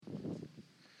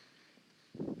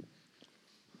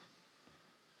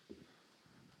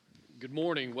Good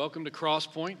morning. Welcome to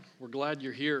Crosspoint. We're glad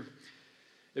you're here.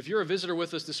 If you're a visitor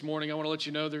with us this morning, I want to let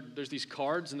you know there's these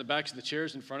cards in the backs of the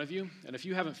chairs in front of you. And if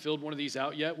you haven't filled one of these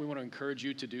out yet, we want to encourage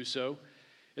you to do so.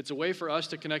 It's a way for us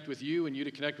to connect with you and you to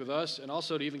connect with us, and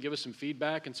also to even give us some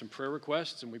feedback and some prayer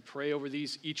requests. And we pray over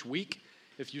these each week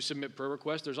if you submit prayer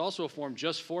requests. There's also a form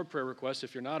just for prayer requests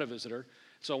if you're not a visitor.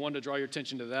 So I wanted to draw your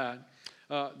attention to that.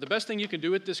 The best thing you can do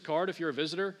with this card if you're a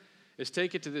visitor is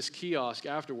take it to this kiosk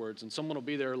afterwards, and someone will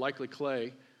be there, likely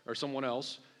Clay or someone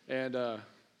else. And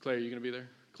Clay, are you going to be there?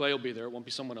 Clay will be there. It won't be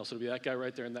someone else. It'll be that guy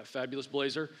right there in that fabulous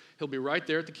blazer. He'll be right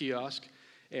there at the kiosk,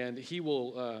 and he'd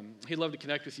love to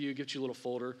connect with you, get you a little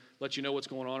folder, let you know what's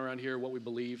going on around here, what we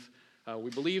believe. We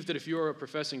believe that if you're a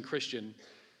professing Christian,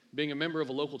 being a member of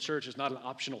a local church is not an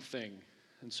optional thing.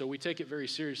 And so we take it very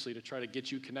seriously to try to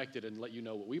get you connected and let you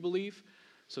know what we believe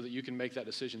so that you can make that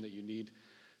decision that you need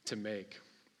to make.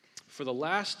 For the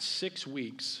last 6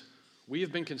 weeks, we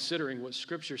have been considering what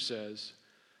Scripture says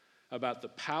about the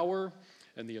power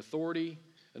and the authority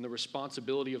and the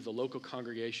responsibility of the local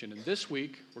congregation. And this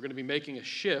week, we're going to be making a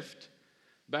shift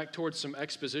back towards some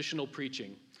expositional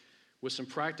preaching with some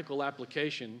practical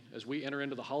application as we enter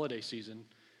into the holiday season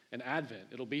and Advent.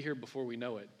 It'll be here before we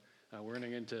know it. We're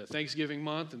entering into Thanksgiving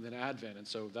month and then Advent, and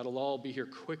so that'll all be here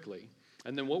quickly.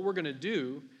 And then what we're going to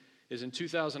do is in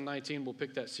 2019, we'll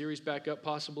pick that series back up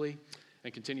possibly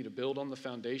and continue to build on the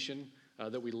foundation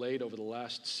that we laid over the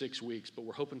last 6 weeks. But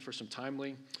we're hoping for some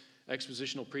timely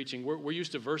expositional preaching. We're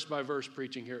used to verse-by-verse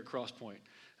preaching here at Crosspoint.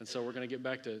 And so we're going to get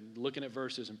back to looking at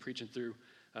verses and preaching through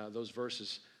those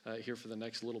verses here for the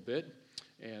next little bit.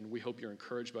 And we hope you're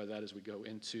encouraged by that as we go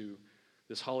into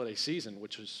this holiday season,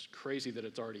 which is crazy that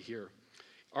it's already here.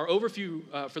 Our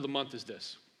overview for the month is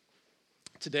this.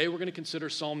 Today we're going to consider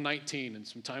Psalm 19 and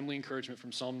some timely encouragement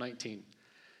from Psalm 19.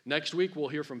 Next week we'll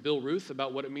hear from Bill Ruth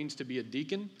about what it means to be a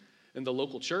deacon in the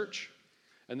local church.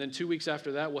 And then 2 weeks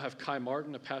after that we'll have Kai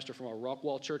Martin, a pastor from our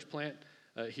Rockwall church plant,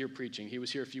 here preaching. He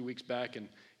was here a few weeks back and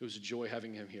it was a joy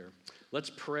having him here. Let's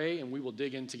pray and we will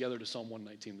dig in together to Psalm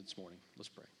 119 this morning. Let's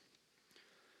pray.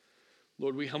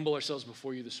 Lord, we humble ourselves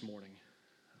before you this morning.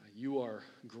 You are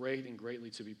great and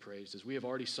greatly to be praised. As we have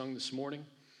already sung this morning,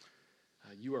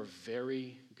 you are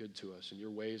very good to us, and your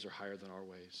ways are higher than our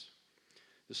ways.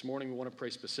 This morning, we want to pray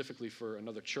specifically for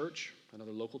another church,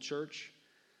 another local church,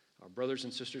 our brothers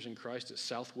and sisters in Christ at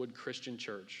Southwood Christian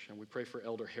Church. And we pray for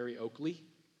Elder Harry Oakley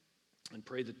and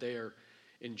pray that they are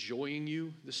enjoying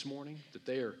you this morning, that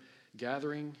they are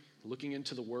gathering, looking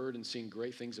into the Word and seeing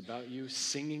great things about you,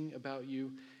 singing about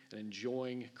you, and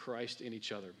enjoying Christ in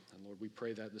each other. And Lord, we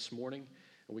pray that this morning.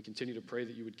 And we continue to pray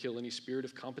that you would kill any spirit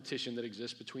of competition that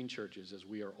exists between churches as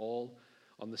we are all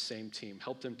on the same team.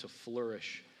 Help them to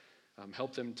flourish.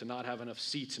 Help them to not have enough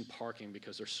seats and parking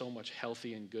because there's so much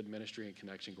healthy and good ministry and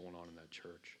connection going on in that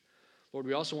church. Lord,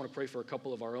 we also want to pray for a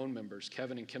couple of our own members,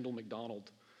 Kevin and Kendall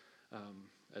McDonald,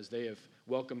 as they have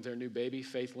welcomed their new baby,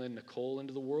 Faith Lynn Nicole,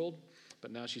 into the world.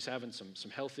 But now she's having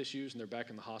some health issues, and they're back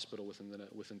in the hospital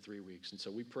within 3 weeks. And so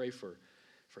we pray for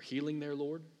healing there,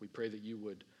 Lord. We pray that you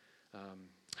would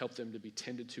help them to be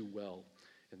tended to well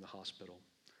in the hospital.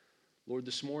 Lord,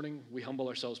 this morning we humble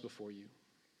ourselves before you.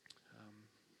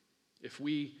 If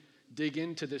we dig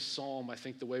into this psalm, I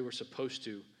think the way we're supposed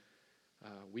to,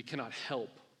 we cannot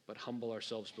help but humble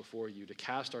ourselves before you, to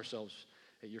cast ourselves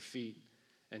at your feet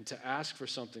and to ask for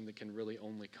something that can really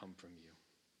only come from you.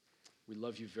 We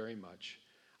love you very much.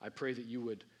 I pray that you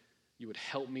would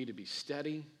help me to be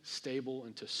steady, stable,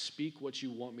 and to speak what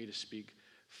you want me to speak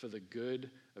for the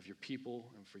good of your people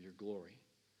and for your glory.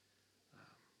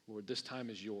 Lord, this time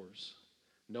is yours.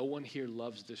 No one here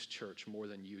loves this church more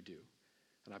than you do.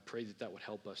 And I pray that that would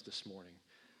help us this morning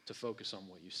to focus on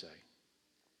what you say.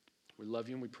 We love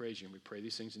you and we praise you, and we pray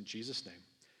these things in Jesus' name.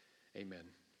 Amen.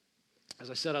 As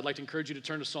I said, I'd like to encourage you to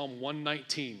turn to Psalm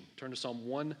 119. Turn to Psalm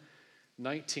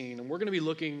 119. And we're going to be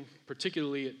looking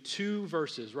particularly at 2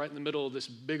 verses right in the middle of this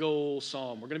big old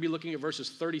psalm. We're going to be looking at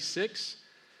verses 36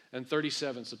 and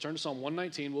 37. So turn to Psalm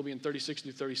 119. We'll be in 36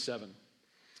 through 37.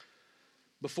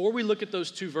 Before we look at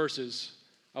those 2 verses,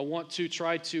 I want to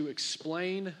try to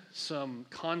explain some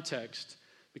context,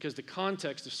 because the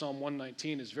context of Psalm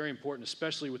 119 is very important,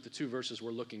 especially with the 2 verses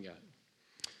we're looking at.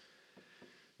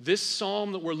 This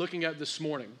psalm that we're looking at this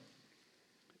morning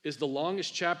is the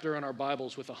longest chapter in our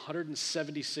Bibles with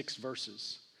 176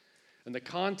 verses. And the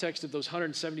context of those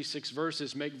 176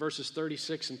 verses make verses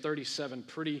 36 and 37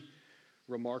 pretty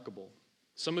remarkable.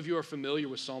 Some of you are familiar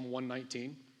with Psalm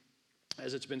 119,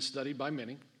 as it's been studied by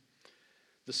many.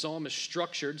 The psalm is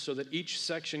structured so that each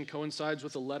section coincides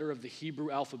with a letter of the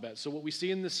Hebrew alphabet. So what we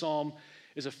see in this psalm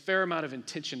is a fair amount of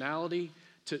intentionality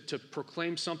to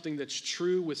proclaim something that's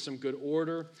true with some good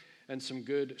order and some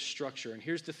good structure. And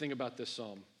here's the thing about this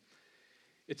psalm.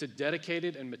 It's a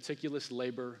dedicated and meticulous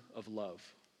labor of love.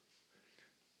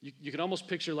 You can almost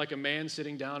picture like a man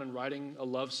sitting down and writing a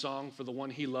love song for the one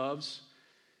he loves.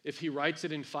 If he writes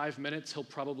it in 5 minutes, he'll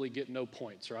probably get no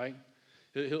points, right?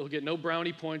 He'll get no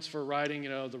brownie points for writing,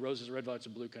 the roses are red, violets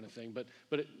are blue kind of thing.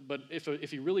 But if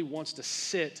he really wants to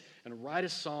sit and write a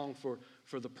song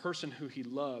for the person who he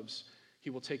loves, he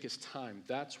will take his time.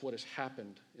 That's what has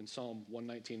happened in Psalm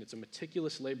 119. It's a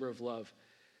meticulous labor of love.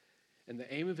 And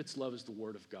the aim of its love is the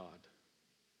Word of God.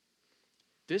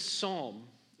 This psalm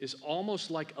is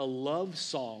almost like a love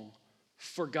song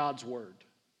for God's Word.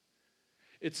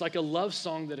 It's like a love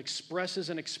song that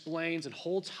expresses and explains and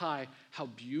holds high how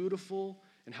beautiful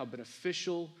and how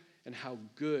beneficial and how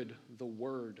good the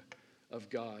Word of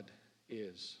God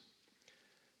is.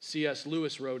 C.S.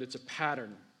 Lewis wrote, "It's a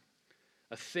pattern,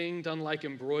 a thing done like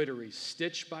embroidery,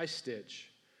 stitch by stitch,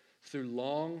 through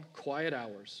long, quiet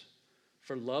hours,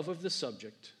 for love of the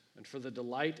subject and for the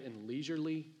delight in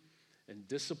leisurely and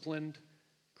disciplined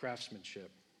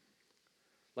craftsmanship."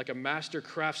 Like a master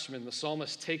craftsman, the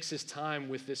psalmist takes his time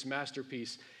with this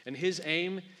masterpiece, and his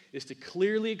aim is to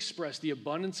clearly express the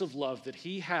abundance of love that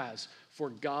he has for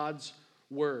God's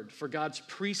word, for God's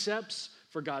precepts,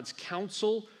 for God's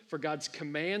counsel, for God's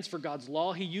commands, for God's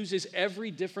law. He uses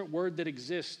every different word that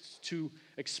exists to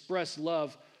express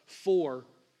love for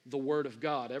the Word of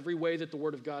God. Every way that the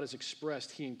Word of God is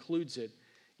expressed, he includes it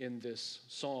in this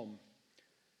psalm.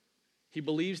 He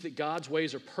believes that God's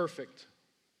ways are perfect,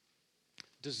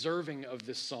 deserving of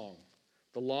this song,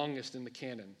 the longest in the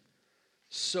canon,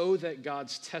 so that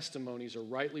God's testimonies are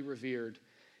rightly revered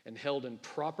and held in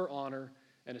proper honor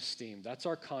and esteem. That's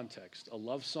our context, a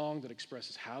love song that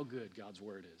expresses how good God's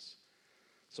Word is.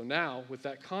 So now, with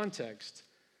that context,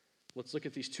 let's look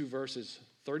at these two verses,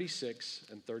 36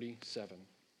 and 37.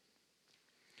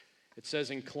 It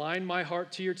says, "Incline my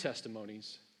heart to your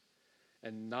testimonies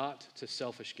and not to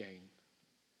selfish gain.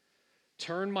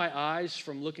 Turn my eyes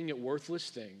from looking at worthless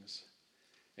things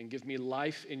and give me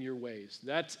life in your ways."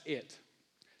 That's it.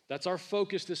 That's our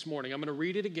focus this morning. I'm going to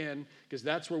read it again because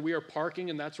that's where we are parking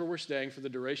and that's where we're staying for the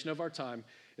duration of our time.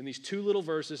 In these two little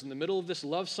verses, in the middle of this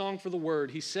love song for the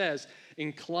Word, he says,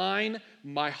 "Incline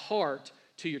my heart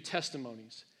to your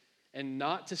testimonies and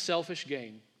not to selfish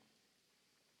gain.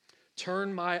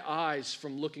 Turn my eyes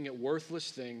from looking at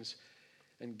worthless things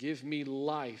and give me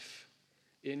life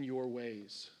in your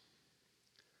ways."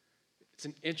 It's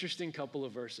an interesting couple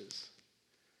of verses.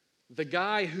 The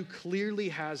guy who clearly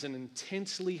has an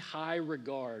intensely high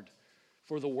regard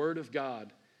for the Word of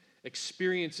God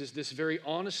experiences this very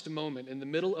honest moment in the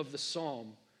middle of the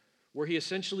psalm where he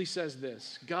essentially says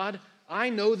this: "God, I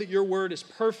know that your Word is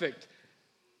perfect.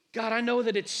 God, I know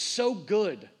that it's so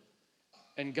good.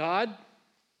 And God,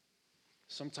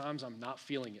 sometimes I'm not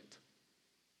feeling it."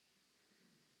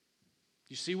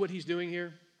 You see what he's doing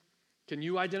here? Can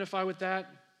you identify with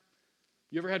that?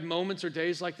 You ever had moments or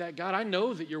days like that? God, I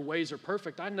know that your ways are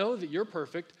perfect. I know that you're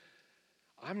perfect.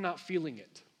 I'm not feeling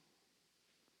it.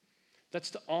 That's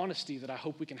the honesty that I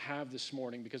hope we can have this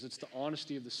morning because it's the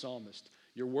honesty of the psalmist.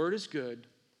 Your word is good.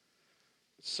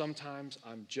 But sometimes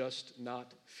I'm just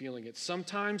not feeling it.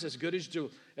 Sometimes, as good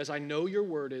as I know your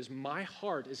word is, my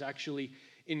heart is actually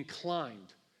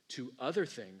inclined to other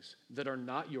things that are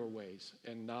not your ways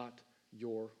and not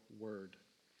your word.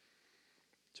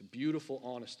 It's a beautiful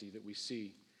honesty that we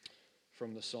see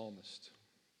from the psalmist.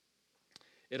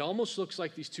 It almost looks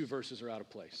like these two verses are out of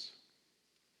place.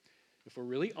 If we're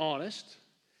really honest,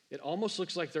 it almost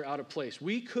looks like they're out of place.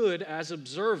 We could, as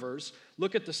observers,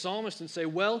 look at the psalmist and say,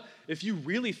 well, if you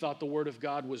really thought the Word of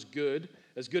God was good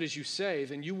as you say,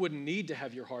 then you wouldn't need to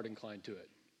have your heart inclined to it.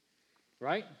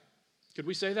 Right? Could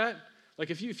we say that? Like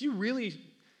if you really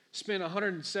spent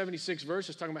 176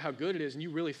 verses talking about how good it is and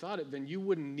you really thought it, then you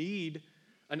wouldn't need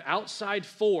an outside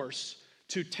force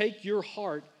to take your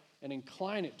heart and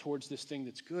incline it towards this thing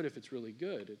that's good if it's really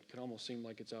good. It can almost seem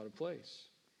like it's out of place.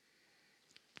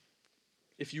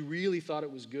 If you really thought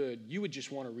it was good, you would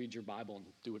just want to read your Bible and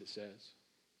do what it says.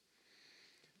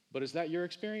 But is that your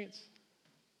experience?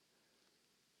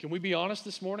 Can we be honest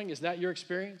this morning? Is that your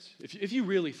experience? If you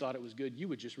really thought it was good, you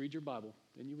would just read your Bible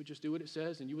and you would just do what it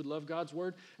says and you would love God's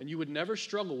word and you would never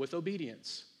struggle with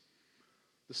obedience.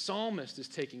 The psalmist is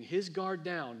taking his guard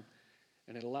down,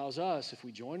 and it allows us, if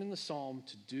we join in the psalm,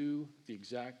 to do the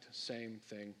exact same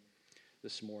thing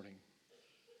this morning.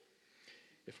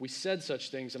 If we said such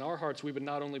things in our hearts, we would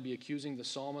not only be accusing the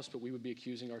psalmist, but we would be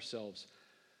accusing ourselves.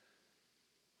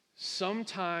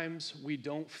 Sometimes we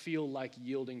don't feel like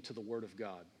yielding to the Word of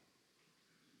God.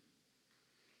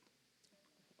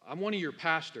 I'm one of your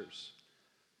pastors.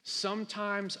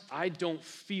 Sometimes I don't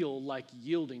feel like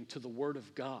yielding to the Word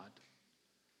of God.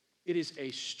 It is a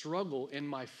struggle in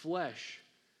my flesh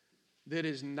that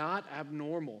is not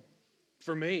abnormal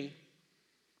for me.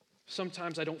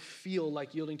 Sometimes I don't feel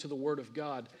like yielding to the Word of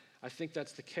God. I think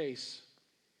that's the case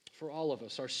for all of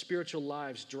us. Our spiritual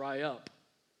lives dry up.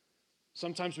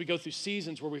 Sometimes we go through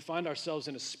seasons where we find ourselves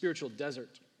in a spiritual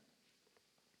desert.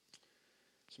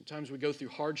 Sometimes we go through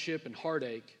hardship and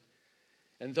heartache.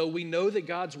 And though we know that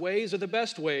God's ways are the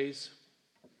best ways,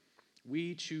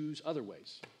 we choose other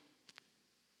ways.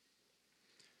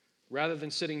 Rather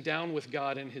than sitting down with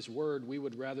God in His Word, we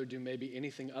would rather do maybe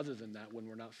anything other than that when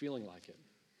we're not feeling like it.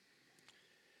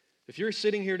 If you're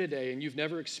sitting here today and you've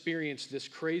never experienced this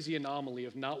crazy anomaly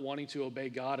of not wanting to obey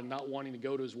God and not wanting to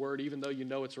go to His Word even though you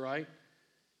know it's right,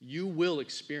 you will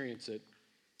experience it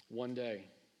one day.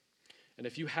 And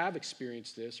if you have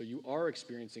experienced this or you are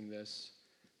experiencing this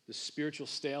spiritual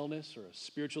staleness or a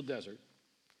spiritual desert,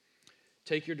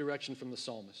 take your direction from the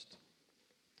psalmist.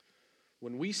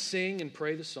 When we sing and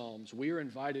pray the Psalms, we are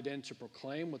invited in to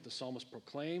proclaim what the psalmist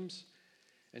proclaims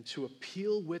and to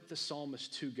appeal with the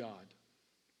psalmist to God.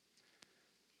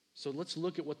 So let's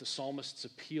look at what the psalmist's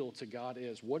appeal to God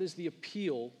is. What is the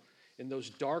appeal in those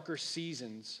darker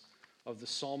seasons of the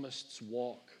psalmist's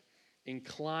walk?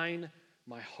 Incline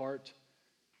my heart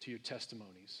to your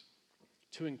testimonies.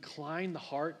 To incline the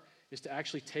heart is to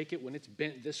actually take it when it's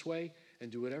bent this way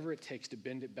and do whatever it takes to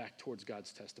bend it back towards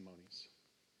God's testimonies.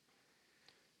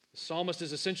 The psalmist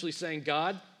is essentially saying,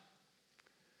 God,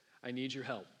 I need your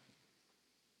help.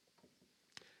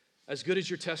 As good as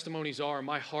your testimonies are,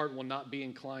 my heart will not be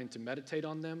inclined to meditate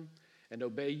on them and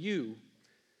obey you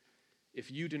if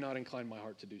you do not incline my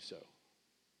heart to do so.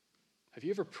 Have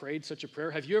you ever prayed such a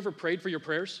prayer? Have you ever prayed for your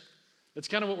prayers? That's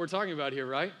kind of what we're talking about here,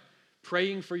 right?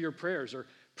 Praying for your prayers, or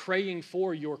praying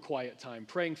for your quiet time,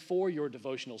 praying for your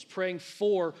devotionals, praying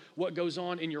for what goes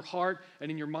on in your heart and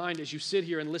in your mind as you sit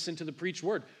here and listen to the preached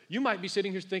word. You might be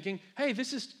sitting here thinking, hey,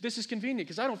 this is convenient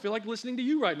because I don't feel like listening to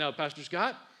you right now, Pastor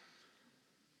Scott.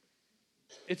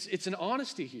 It's an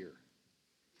honesty here.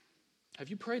 Have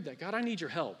you prayed that? God, I need your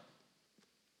help.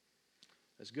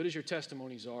 As good as your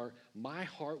testimonies are, my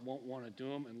heart won't want to do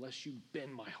them unless you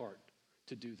bend my heart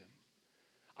to do them.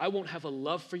 I won't have a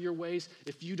love for your ways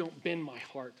if you don't bend my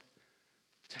heart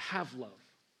to have love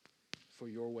for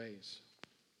your ways.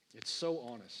 It's so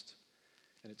honest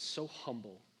and it's so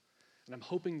humble. And I'm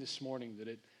hoping this morning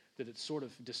that it's sort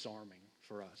of disarming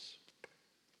for us.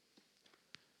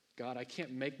 God, I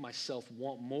can't make myself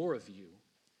want more of you,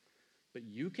 but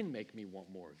you can make me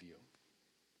want more of you.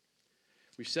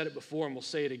 We've said it before and we'll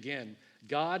say it again.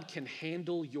 God can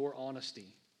handle your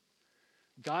honesty.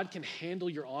 God can handle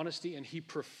your honesty and He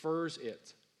prefers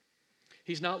it.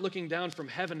 He's not looking down from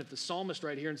heaven at the psalmist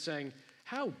right here and saying,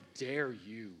 how dare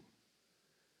you?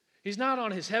 He's not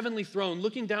on His heavenly throne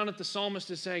looking down at the psalmist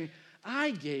and saying,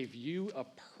 I gave you a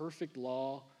perfect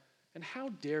law, and how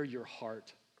dare your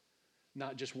heart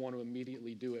not just want to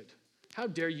immediately do it? How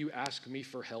dare you ask me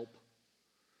for help?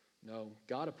 No,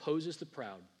 God opposes the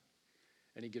proud,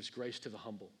 and He gives grace to the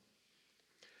humble.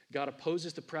 God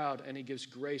opposes the proud, and He gives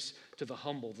grace to the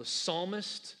humble. The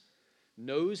psalmist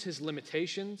knows his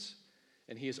limitations,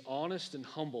 and he is honest and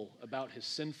humble about his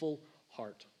sinful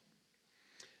heart.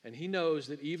 And he knows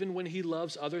that even when he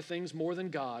loves other things more than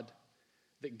God,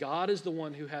 that God is the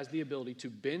one who has the ability to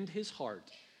bend his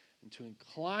heart and to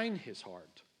incline his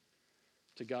heart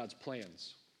to God's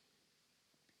plans.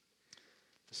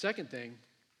 The second thing,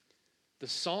 the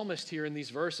psalmist here in these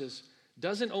verses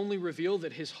doesn't only reveal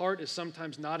that his heart is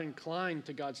sometimes not inclined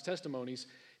to God's testimonies,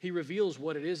 he reveals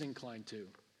what it is inclined to.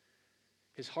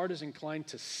 His heart is inclined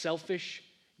to selfish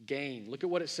gain. Look at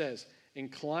what it says.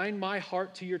 Incline my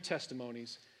heart to your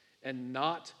testimonies and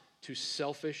not to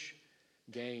selfish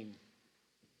gain.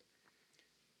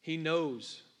 He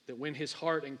knows that when his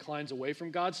heart inclines away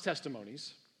from God's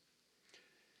testimonies,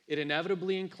 it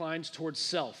inevitably inclines towards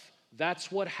self.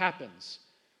 That's what happens.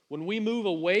 When we move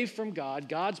away from God,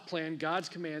 God's plan, God's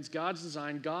commands, God's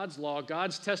design, God's law,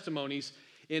 God's testimonies,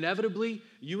 inevitably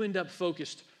you end up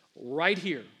focused right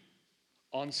here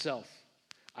on self.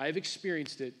 I've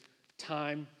experienced it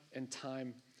time and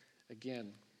time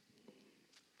again.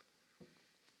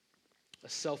 A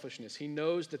selfishness. He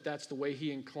knows that that's the way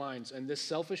he inclines. And this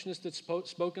selfishness that's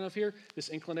spoken of here, this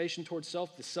inclination towards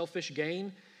self, the selfish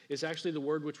gain, is actually the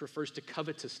word which refers to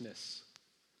covetousness.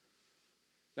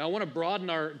 Now, I want to broaden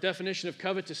our definition of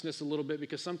covetousness a little bit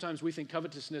because sometimes we think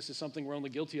covetousness is something we're only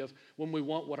guilty of when we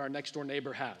want what our next door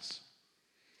neighbor has.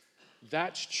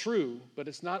 That's true, but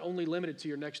it's not only limited to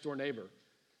your next door neighbor.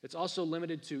 It's also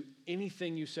limited to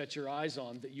anything you set your eyes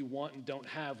on that you want and don't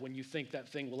have when you think that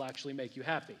thing will actually make you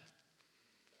happy.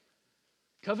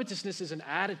 Covetousness is an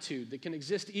attitude that can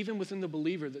exist even within the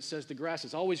believer that says the grass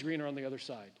is always greener on the other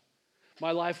side.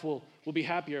 My life will be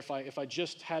happier if I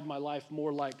just had my life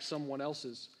more like someone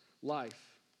else's life.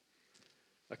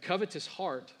 A covetous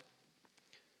heart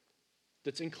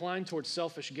that's inclined towards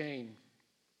selfish gain,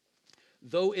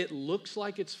 though it looks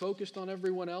like it's focused on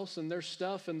everyone else and their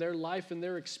stuff and their life and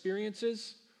their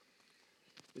experiences,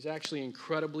 is actually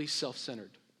incredibly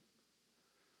self-centered.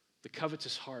 The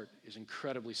covetous heart is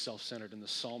incredibly self-centered, and the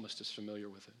psalmist is familiar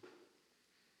with it.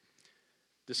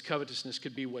 This covetousness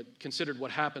could be considered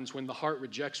what happens when the heart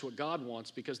rejects what God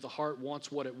wants because the heart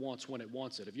wants what it wants when it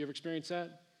wants it. Have you ever experienced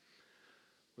that?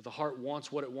 Where the heart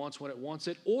wants what it wants when it wants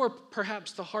it, or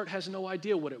perhaps the heart has no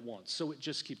idea what it wants, so it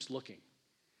just keeps looking.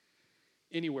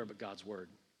 Anywhere but God's word.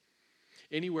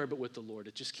 Anywhere but with the Lord.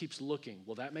 It just keeps looking.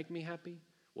 Will that make me happy?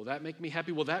 Will that make me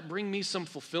happy? Will that bring me some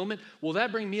fulfillment? Will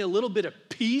that bring me a little bit of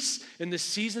peace in this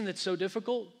season that's so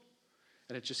difficult?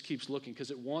 And it just keeps looking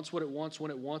because it wants what it wants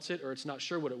when it wants it, or it's not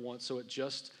sure what it wants, so it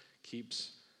just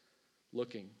keeps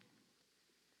looking.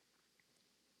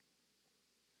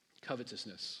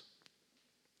 Covetousness.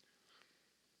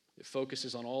 It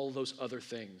focuses on all those other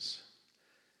things.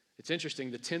 It's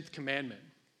interesting, the 10th commandment,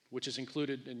 which is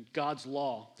included in God's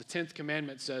law, the 10th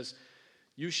commandment says,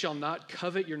 "You shall not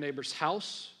covet your neighbor's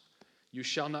house. You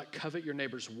shall not covet your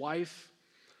neighbor's wife,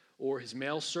 or his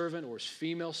male servant, or his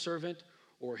female servant,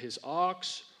 or his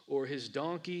ox, or his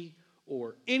donkey,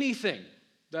 or anything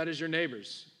that is your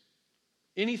neighbor's."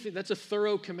 Anything, that's a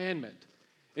thorough commandment.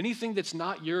 Anything that's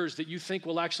not yours that you think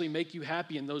will actually make you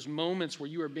happy in those moments where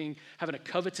you are having a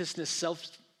covetousness,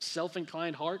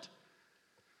 self-inclined heart,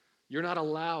 you're not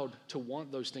allowed to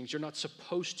want those things. You're not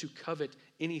supposed to covet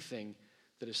anything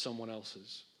that is someone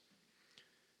else's.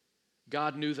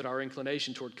 God knew that our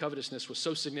inclination toward covetousness was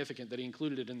so significant that he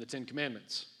included it in the 10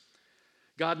 Commandments.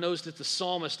 God knows that the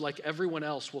psalmist, like everyone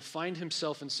else, will find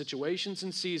himself in situations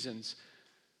and seasons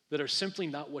that are simply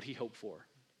not what he hoped for.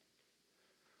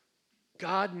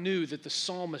 God knew that the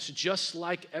psalmist, just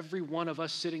like every one of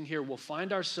us sitting here, will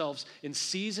find ourselves in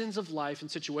seasons of life, in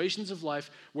situations of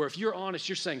life, where if you're honest,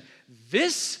 you're saying,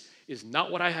 this is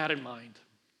not what I had in mind.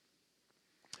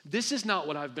 This is not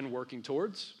what I've been working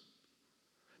towards.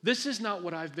 This is not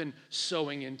what I've been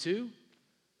sowing into.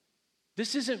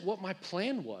 This isn't what my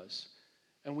plan was.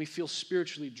 And we feel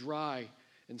spiritually dry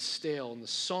and stale. And the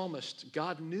psalmist,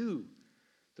 God knew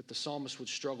that the psalmist would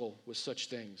struggle with such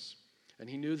things. And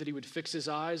he knew that he would fix his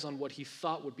eyes on what he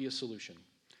thought would be a solution.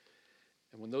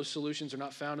 And when those solutions are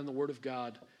not found in the Word of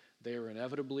God, they are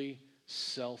inevitably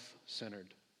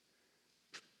self-centered,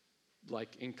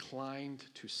 like inclined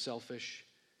to selfish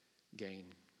gain.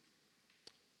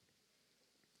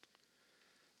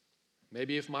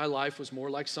 Maybe if my life was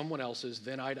more like someone else's,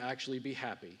 then I'd actually be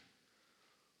happy.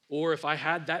 Or if I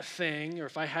had that thing, or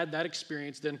if I had that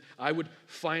experience, then I would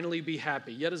finally be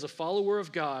happy. Yet as a follower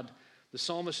of God, the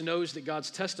psalmist knows that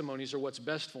God's testimonies are what's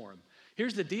best for him.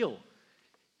 Here's the deal.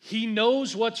 He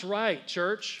knows what's right,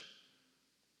 church.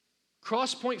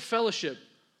 Crosspoint Fellowship,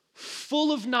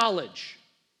 full of knowledge.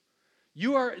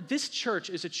 This church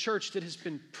is a church that has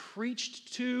been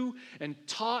preached to and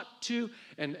taught to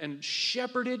and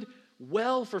shepherded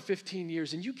well for 15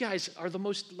 years. And you guys are the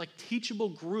most teachable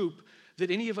group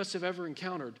that any of us have ever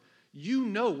encountered. You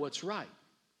know what's right.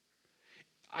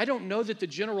 I don't know that the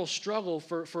general struggle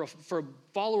for a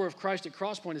follower of Christ at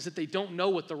Crosspoint is that they don't know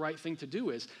what the right thing to do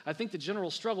is. I think the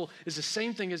general struggle is the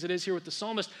same thing as it is here with the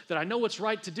psalmist, that I know what's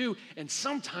right to do, and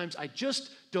sometimes I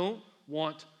just don't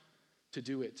want to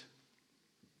do it.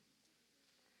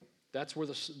 That's where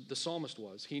the psalmist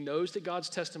was. He knows that God's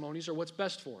testimonies are what's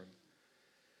best for him.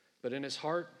 But in his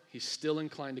heart, he's still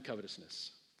inclined to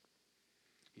covetousness.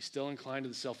 He's still inclined to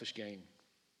the selfish gain.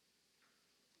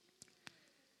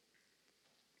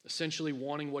 Essentially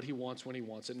wanting what he wants when he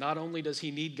wants it. Not only does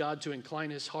he need God to incline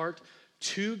his heart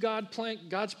to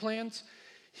God's plans,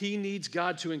 he needs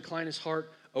God to incline his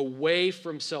heart away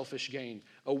from selfish gain,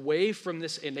 away from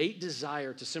this innate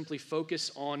desire to simply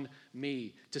focus on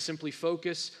me, to simply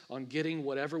focus on getting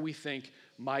whatever we think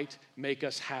might make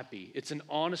us happy. It's an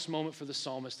honest moment for the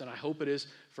psalmist, and I hope it is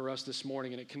for us this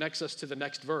morning, and it connects us to the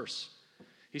next verse.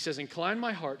 He says, "Incline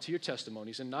my heart to your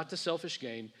testimonies and not to selfish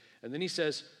gain." And then he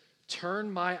says,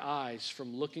 "Turn my eyes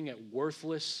from looking at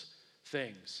worthless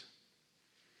things."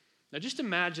 Now just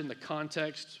imagine the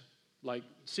context,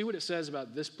 see what it says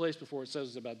about this place before it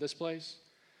says about this place.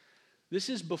 This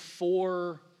is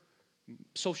before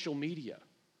social media.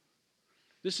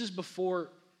 This is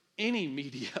before any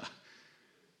media.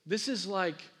 This is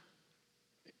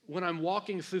when I'm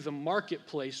walking through the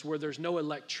marketplace where there's no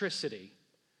electricity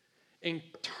and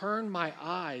turn my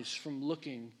eyes from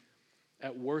looking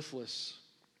at worthless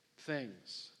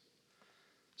things.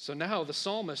 So now the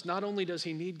psalmist, not only does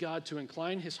he need God to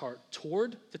incline his heart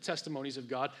toward the testimonies of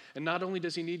God, and not only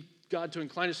does he need God to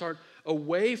incline his heart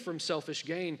away from selfish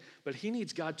gain, but he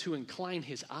needs God to incline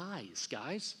his eyes,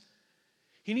 guys.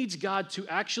 He needs God to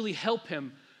actually help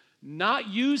him not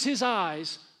use his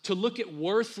eyes to look at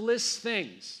worthless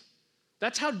things.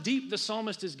 That's how deep the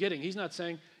psalmist is getting. He's not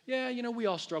saying, yeah, we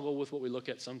all struggle with what we look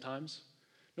at sometimes.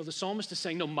 No, the psalmist is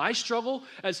saying, no, my struggle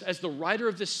as the writer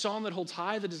of this psalm that holds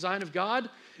high the design of God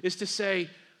is to say,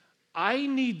 I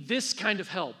need this kind of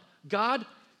help. God,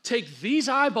 take these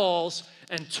eyeballs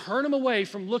and turn them away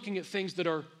from looking at things that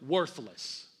are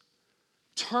worthless.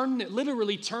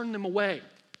 Literally turn them away.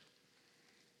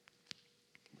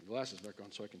 My glasses back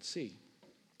on so I can see.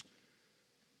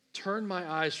 Turn my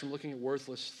eyes from looking at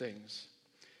worthless things.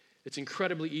 It's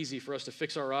incredibly easy for us to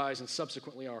fix our eyes and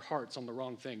subsequently our hearts on the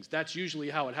wrong things. That's usually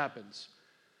how it happens.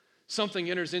 Something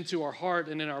enters into our heart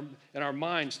and in our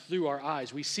minds through our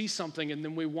eyes. We see something and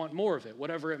then we want more of it,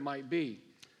 whatever it might be.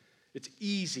 It's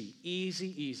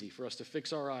easy for us to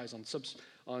fix our eyes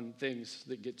on things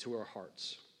that get to our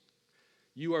hearts.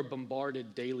 You are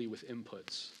bombarded daily with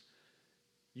inputs.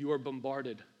 You are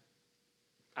bombarded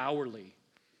hourly,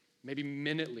 maybe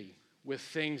minutely, with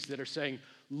things that are saying,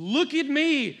 look at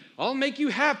me, I'll make you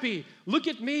happy. Look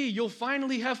at me, you'll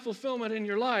finally have fulfillment in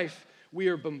your life. We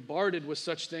are bombarded with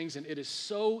such things, and it is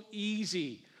so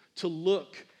easy to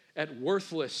look at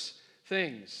worthless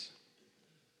things.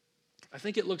 I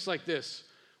think it looks like this.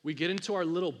 We get into our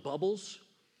little bubbles,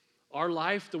 our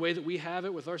life, the way that we have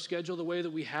it, with our schedule, the way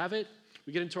that we have it.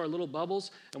 We get into our little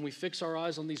bubbles, and we fix our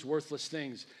eyes on these worthless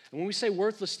things. And when we say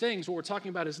worthless things, what we're talking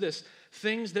about is this: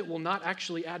 things that will not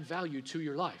actually add value to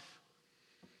your life.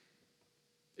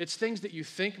 It's things that you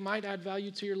think might add value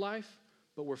to your life,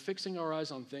 but we're fixing our eyes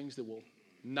on things that will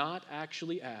not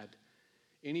actually add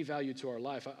any value to our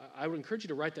life. I would encourage you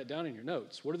to write that down in your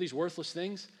notes. What are these worthless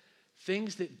things?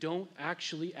 Things that don't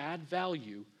actually add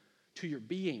value to your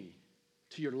being,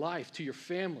 to your life, to your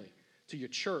family, to your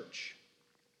church.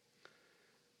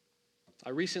 I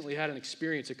recently had an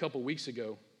experience a couple weeks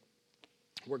ago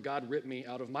where God ripped me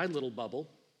out of my little bubble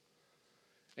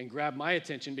and grabbed my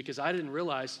attention because I didn't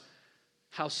realize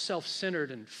how self-centered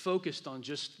and focused on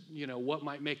just, what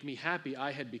might make me happy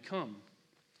I had become.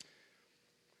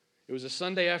 It was a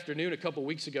Sunday afternoon a couple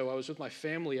weeks ago. I was with my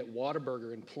family at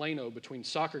Whataburger in Plano between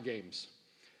soccer games.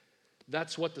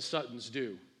 That's what the Suttons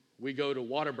do. We go to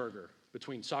Whataburger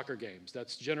between soccer games.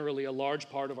 That's generally a large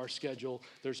part of our schedule.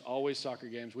 There's always soccer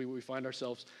games. We find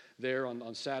ourselves there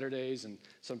on Saturdays and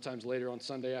sometimes later on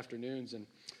Sunday afternoons. And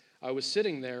I was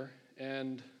sitting there,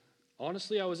 and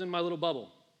honestly, I was in my little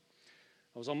bubble.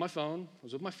 I was on my phone. I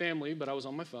was with my family, but I was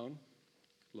on my phone,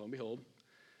 lo and behold.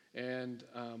 And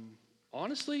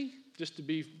honestly, just to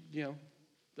be,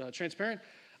 transparent,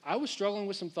 I was struggling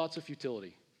with some thoughts of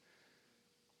futility.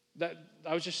 That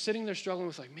I was just sitting there struggling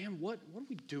with, man, what are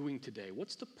we doing today?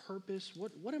 What's the purpose?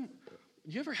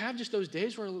 You ever have just those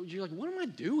days where you're like, what am I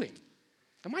doing?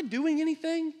 Am I doing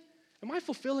anything? Am I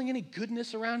fulfilling any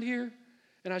goodness around here?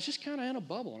 And I was just kind of in a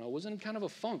bubble, and I was in kind of a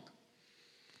funk.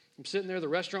 I'm sitting there, the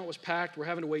restaurant was packed, we're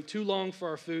having to wait too long for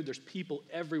our food, there's people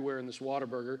everywhere in this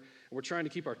Whataburger, and we're trying to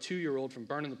keep our 2-year-old from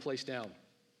burning the place down.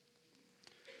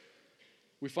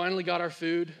 We finally got our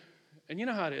food, and you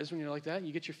know how it is when you're like that,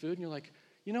 you get your food, and you're like,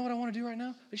 you know what I want to do right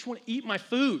now? I just want to eat my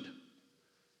food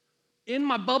in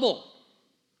my bubble.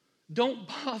 Don't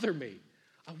bother me.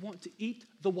 I want to eat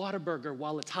the Whataburger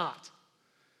while it's hot.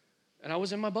 And I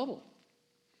was in my bubble.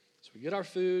 So we get our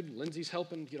food. Lindsay's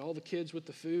helping get all the kids with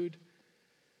the food.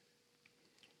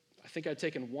 I think I'd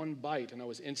taken one bite, and I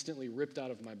was instantly ripped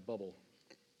out of my bubble.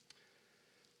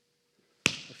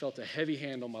 I felt a heavy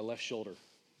hand on my left shoulder. It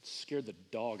scared the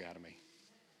dog out of me,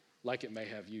 like it may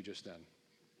have you just then.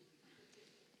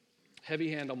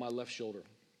 Heavy hand on my left shoulder.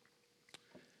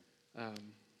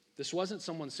 This wasn't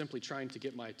someone simply trying to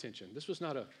get my attention. This was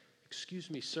not a, excuse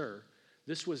me, sir.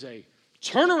 This was a,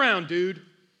 turn around, dude.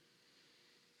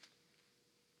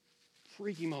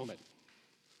 Freaky moment.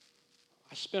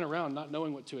 I spin around not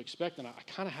knowing what to expect, and I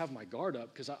kind of have my guard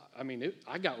up because,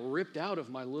 I got ripped out of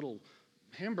my little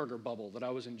hamburger bubble that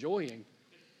I was enjoying.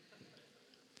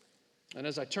 And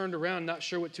as I turned around, not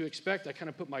sure what to expect, I kind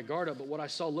of put my guard up, but what I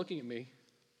saw looking at me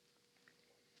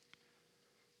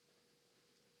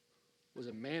was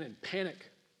a man in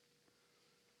panic,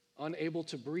 unable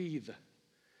to breathe,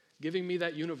 giving me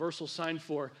that universal sign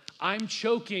for, I'm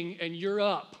choking and you're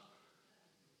up.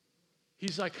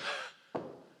 He's like,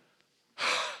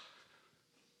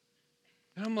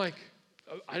 And I'm like,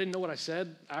 I didn't know what I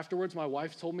said. Afterwards, my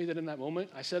wife told me that in that moment,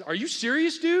 I said, "Are you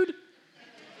serious, dude?"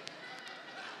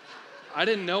 I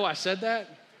didn't know I said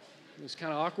that. It was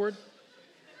kind of awkward.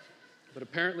 But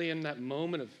apparently in that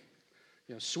moment of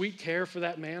sweet care for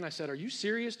that man, I said, "Are you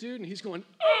serious, dude?" And he's going,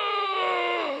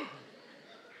 "Oh!"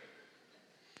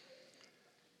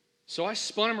 So I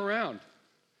spun him around.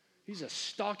 He's a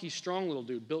stocky, strong little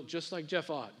dude, built just like Jeff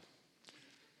Ott.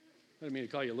 I didn't mean to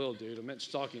call you a little dude. I meant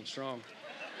stocky and strong.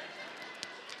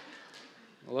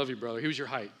 I love you, brother. He was your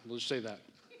height. We'll just say that.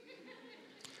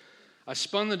 I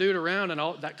spun the dude around,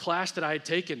 and that class that I had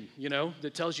taken,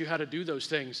 that tells you how to do those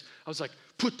things, I was like,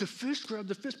 put the fist, grab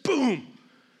the fist, boom!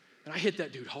 And I hit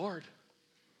that dude hard,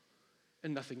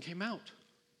 and nothing came out.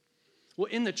 Well,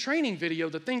 in the training video,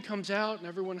 the thing comes out, and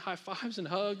everyone high-fives and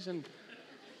hugs, and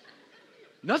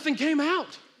nothing came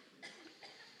out.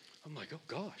 I'm like, oh,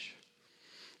 gosh.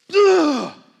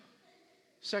 Ugh!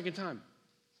 Second time.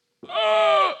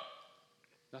 Ugh!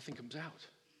 Nothing comes out.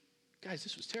 Guys,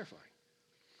 this was terrifying.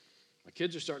 My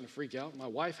kids are starting to freak out. My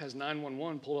wife has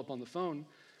 911 pulled up on the phone.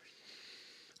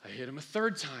 I hit him a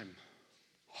third time,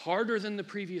 harder than the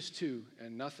previous two,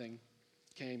 and nothing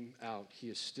came out. He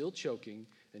is still choking,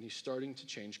 and he's starting to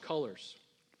change colors.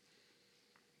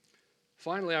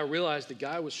 Finally, I realized the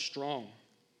guy was strong,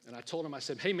 and I told him, I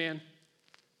said, "Hey, man,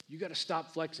 you got to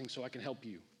stop flexing so I can help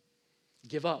you.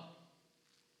 Give up."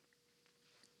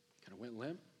 Kind of went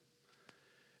limp.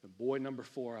 And boy, number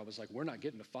 4, I was like, we're not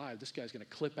getting to 5. This guy's going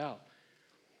to clip out.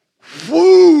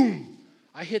 Boom!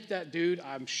 I hit that dude.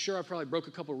 I'm sure I probably broke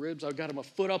a couple ribs. I got him a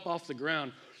foot up off the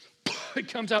ground. It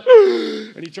comes out,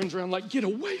 and he turns around like, "Get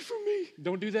away from me.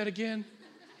 Don't do that again."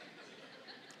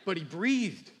 But he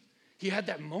breathed. He had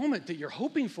that moment that you're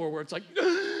hoping for where it's like,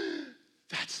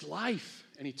 that's life.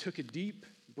 And he took a deep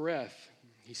breath.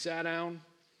 He sat down.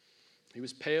 He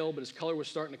was pale, but his color was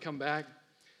starting to come back.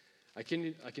 I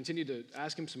continued to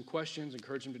ask him some questions,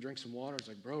 encourage him to drink some water. I was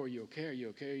like, "Bro, are you okay? Are you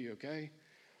okay? Are you okay?"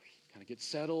 Kind of get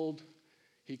settled.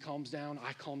 He calms down.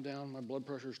 I calm down. My blood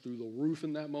pressure's through the roof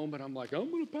in that moment. I'm like, I'm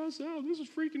going to pass out. This is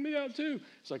freaking me out too.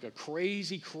 It's like a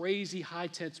crazy, crazy high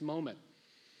tense moment.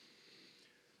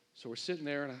 So we're sitting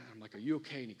there, and I'm like, "Are you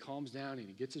okay?" And he calms down, and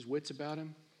he gets his wits about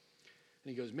him.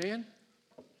 And he goes, "Man,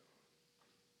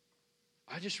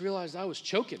 I just realized I was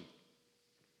choking.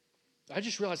 I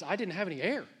just realized I didn't have any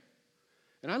air."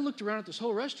 And I looked around at this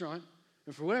whole restaurant,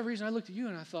 and for whatever reason, I looked at you,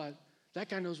 and I thought, that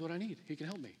guy knows what I need. He can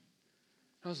help me.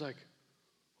 I was like,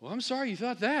 "Well, I'm sorry you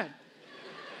thought that,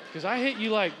 because I hit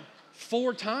you like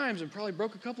 4 times and probably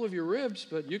broke a couple of your ribs,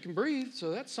 but you can breathe,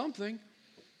 so that's something."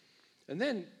 And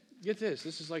then, get this.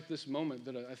 This is like this moment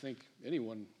that I think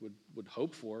anyone would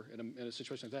hope for in a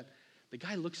situation like that. The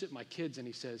guy looks at my kids, and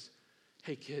he says,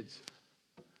 "Hey, kids,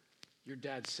 your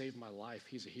dad saved my life.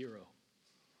 He's a hero."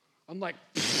 I'm like,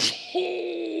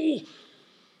 oh,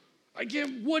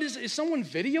 what is someone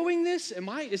videoing this?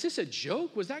 Is this a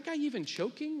joke? Was that guy even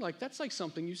choking? Like, that's like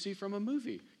something you see from a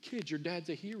movie. "Kids, your dad's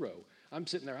a hero." I'm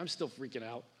sitting there, I'm still freaking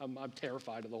out. I'm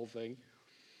terrified of the whole thing.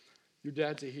 Your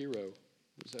dad's a hero.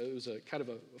 It was a kind of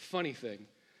a funny thing,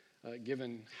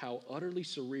 given how utterly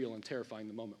surreal and terrifying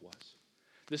the moment was.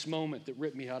 This moment that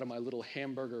ripped me out of my little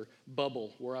hamburger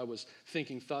bubble where I was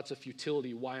thinking thoughts of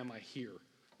futility, why am I here?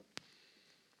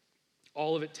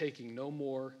 All of it taking no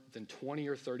more than 20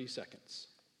 or 30 seconds.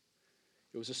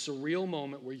 It was a surreal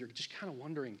moment where you're just kind of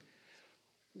wondering,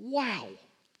 wow,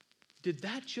 did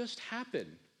that just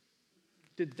happen?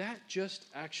 Did that just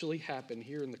actually happen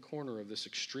here in the corner of this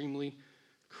extremely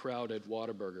crowded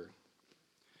Whataburger?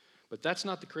 But that's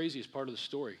not the craziest part of the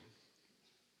story.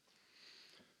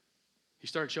 He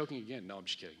started choking again. No, I'm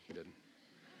just kidding. He didn't.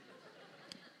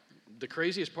 The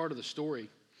craziest part of the story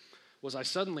was I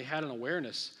suddenly had an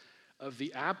awareness of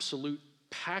the absolute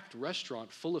packed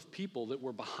restaurant full of people that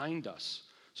were behind us.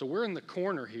 So we're in the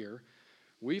corner here.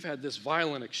 We've had this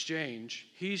violent exchange.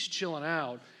 He's chilling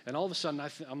out. And all of a sudden,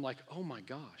 I'm like, oh my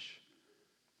gosh,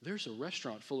 there's a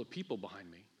restaurant full of people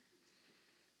behind me.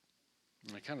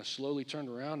 And I kind of slowly turned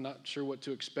around, not sure what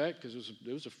to expect, because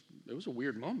it was a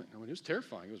weird moment. I mean, it was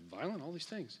terrifying. It was violent, all these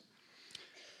things.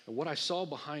 And what I saw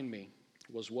behind me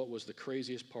was what was the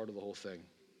craziest part of the whole thing.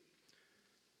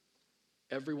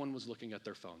 Everyone was looking at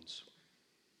their phones.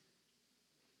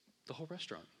 The whole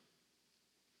restaurant.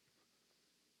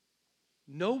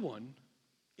 No one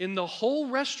in the whole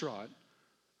restaurant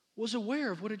was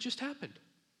aware of what had just happened.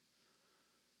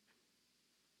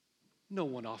 No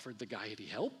one offered the guy any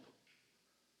help.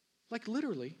 Like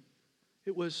literally,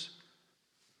 it was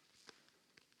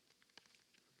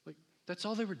like that's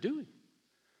all they were doing.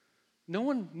 No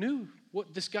one knew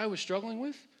what this guy was struggling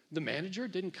with. The manager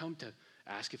didn't come to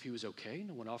ask if he was okay.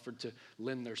 No one offered to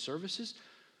lend their services.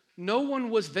 No one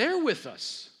was there with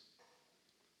us.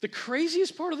 The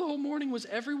craziest part of the whole morning was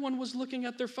everyone was looking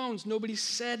at their phones. Nobody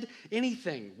said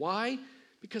anything. Why?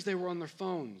 Because they were on their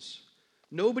phones.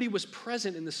 Nobody was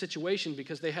present in the situation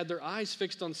because they had their eyes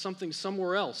fixed on something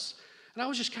somewhere else. And I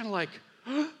was just kind of like,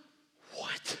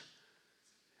 what?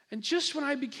 And just when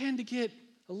I began to get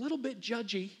a little bit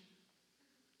judgy,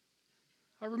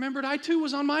 I remembered I too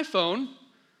was on my phone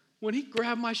when he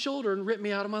grabbed my shoulder and ripped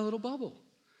me out of my little bubble.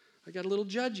 I got a little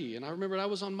judgy, and I remembered I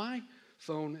was on my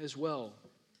phone as well.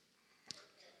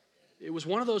 It was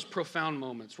one of those profound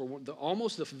moments where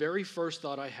almost the very first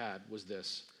thought I had was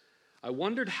this. I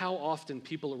wondered how often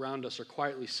people around us are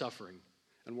quietly suffering,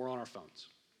 and we're on our phones.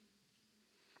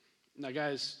 Now,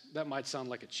 guys, that might sound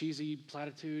like a cheesy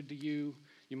platitude to you.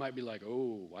 You might be like,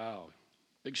 oh, wow,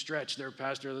 big stretch there,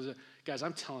 Pastor. Guys,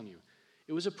 I'm telling you,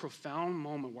 it was a profound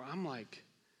moment where I'm like,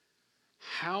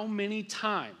 how many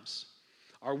times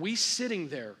are we sitting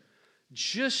there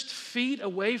just feet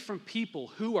away from people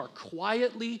who are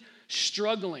quietly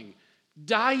struggling,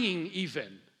 dying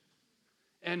even,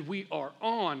 and we are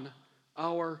on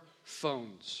our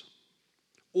phones,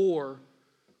 or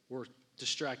we're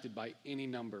distracted by any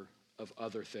number of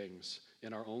other things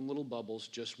in our own little bubbles,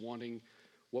 just wanting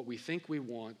what we think we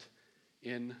want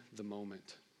in the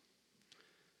moment.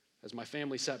 As my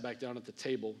family sat back down at the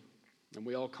table and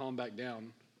we all calmed back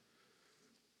down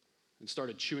and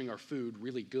started chewing our food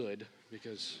really good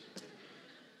because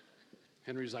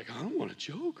Henry's like, I don't want to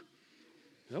choke.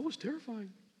 That was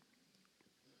terrifying.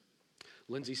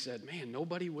 Lindsay said, man,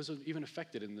 nobody was even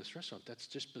affected in this restaurant. That's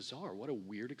just bizarre. What a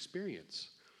weird experience.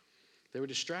 They were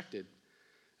distracted.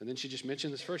 And then she just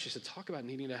mentioned this first. She said, talk about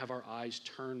needing to have our eyes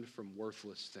turned from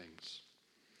worthless things.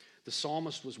 The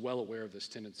psalmist was well aware of this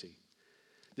tendency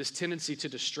to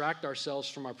distract ourselves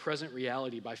from our present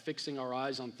reality by fixing our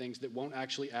eyes on things that won't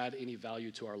actually add any value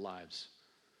to our lives.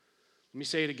 Let me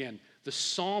say it again. The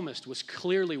psalmist was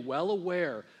clearly well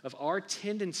aware of our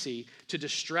tendency to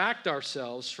distract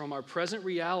ourselves from our present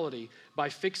reality by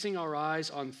fixing our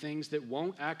eyes on things that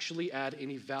won't actually add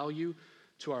any value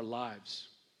to our lives.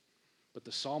 But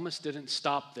the psalmist didn't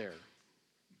stop there.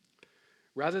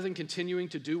 Rather than continuing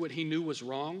to do what he knew was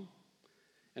wrong,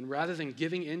 and rather than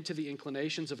giving in to the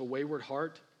inclinations of a wayward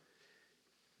heart,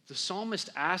 the psalmist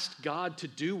asked God to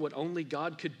do what only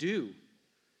God could do,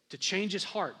 to change his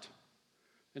heart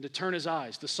and to turn his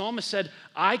eyes. The psalmist said,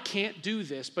 I can't do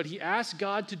this, but he asked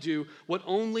God to do what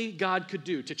only God could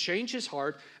do, to change his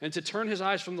heart and to turn his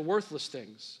eyes from the worthless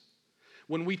things.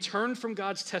 When we turn from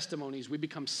God's testimonies, we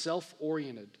become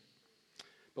self-oriented.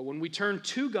 But when we turn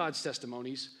to God's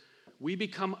testimonies, we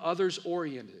become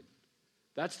others-oriented.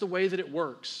 That's the way that it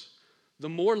works. The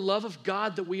more love of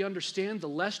God that we understand, the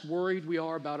less worried we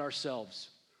are about ourselves.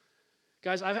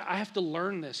 Guys, I have to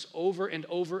learn this over and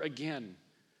over again.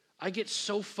 I get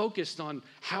so focused on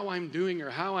how I'm doing or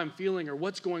how I'm feeling or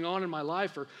what's going on in my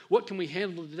life or what can we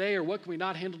handle today or what can we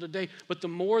not handle today. But the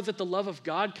more that the love of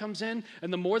God comes in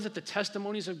and the more that the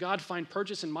testimonies of God find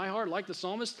purchase in my heart, like the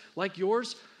psalmist, like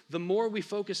yours, the more we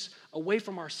focus away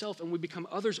from ourselves and we become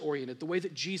others-oriented, the way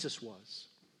that Jesus was,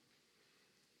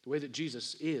 the way that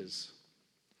Jesus is.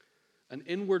 An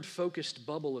inward-focused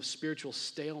bubble of spiritual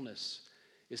staleness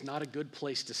is not a good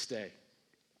place to stay.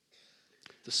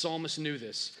 The psalmist knew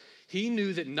this. He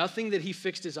knew that nothing that he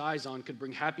fixed his eyes on could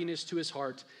bring happiness to his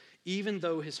heart, even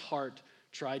though his heart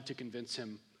tried to convince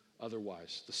him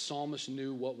otherwise. The psalmist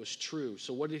knew what was true.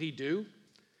 So what did he do?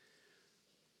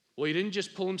 Well, he didn't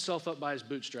just pull himself up by his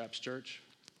bootstraps, church.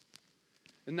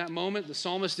 In that moment, the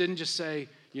psalmist didn't just say,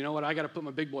 you know what, I got to put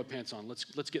my big boy pants on.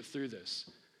 Let's get through this.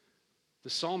 The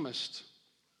psalmist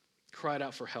cried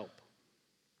out for help.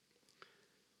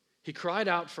 He cried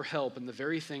out for help in the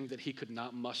very thing that he could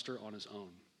not muster on his own,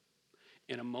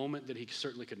 in a moment that he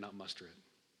certainly could not muster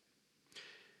it.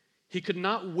 He could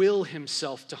not will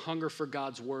himself to hunger for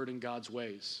God's word and God's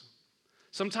ways.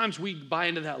 Sometimes we buy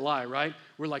into that lie, right?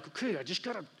 We're like, okay, I just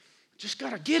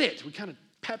gotta get it. We kind of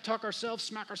pep talk ourselves,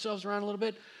 smack ourselves around a little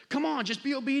bit. Come on, just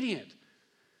be obedient.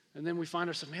 And then we find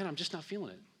ourselves, man, I'm just not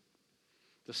feeling it.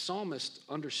 The psalmist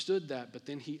understood that, but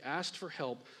then he asked for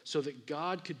help so that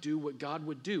God could do what God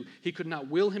would do. He could not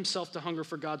will himself to hunger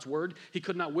for God's word. He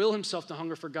could not will himself to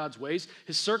hunger for God's ways.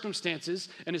 His circumstances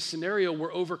and his scenario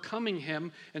were overcoming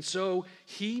him, and so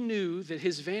he knew that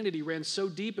his vanity ran so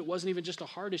deep it wasn't even just a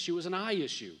heart issue, it was an eye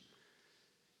issue.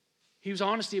 He was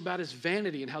honest about his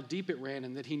vanity and how deep it ran,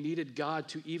 and that he needed God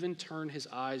to even turn his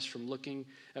eyes from looking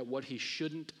at what he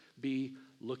shouldn't be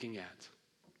looking at.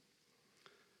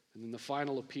 And then the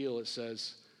final appeal, it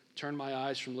says, turn my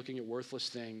eyes from looking at worthless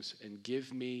things and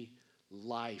give me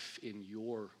life in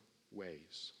your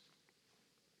ways.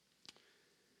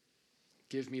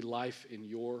 Give me life in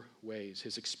your ways.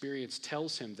 His experience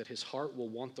tells him that his heart will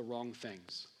want the wrong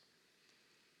things.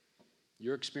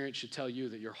 Your experience should tell you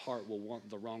that your heart will want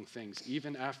the wrong things.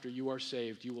 Even after you are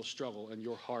saved, you will struggle and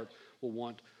your heart will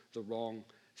want the wrong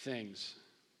things.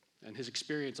 And his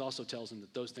experience also tells him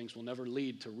that those things will never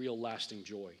lead to real lasting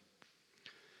joy.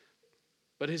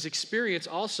 But his experience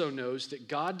also knows that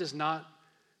God,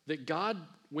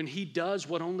 when he does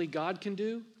what only God can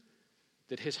do,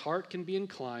 that his heart can be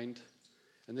inclined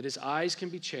and that his eyes can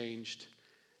be changed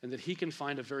and that he can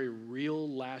find a very real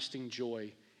lasting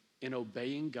joy in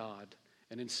obeying God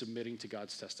and in submitting to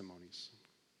God's testimonies.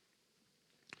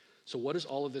 So what does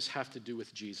all of this have to do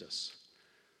with Jesus?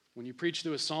 When you preach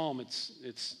through a psalm,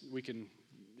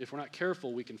 if we're not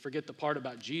careful, we can forget the part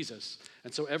about Jesus.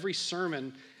 And so every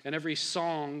sermon and every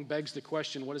song begs the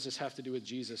question, what does this have to do with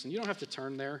Jesus? And you don't have to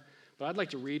turn there, but I'd like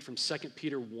to read from 2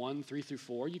 Peter 1, 3 through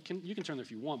 4. You can turn there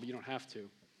if you want, but you don't have to.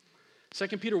 2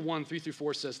 Peter 1, 3 through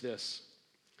 4 says this: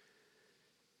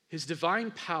 His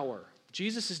divine power,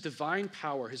 Jesus' divine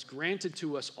power, has granted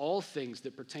to us all things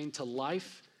that pertain to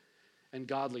life and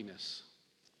godliness,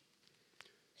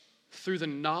 through the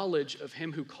knowledge of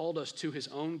him who called us to his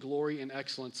own glory and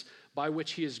excellence, by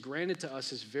which he has granted to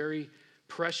us his very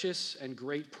precious and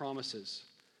great promises,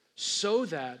 so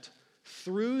that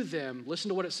through them, listen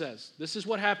to what it says. This is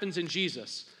what happens in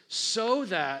Jesus. So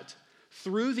that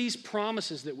through these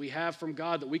promises that we have from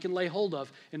God that we can lay hold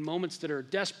of in moments that are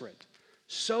desperate,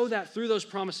 so that through those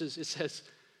promises, it says,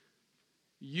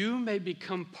 you may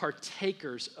become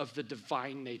partakers of the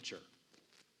divine nature.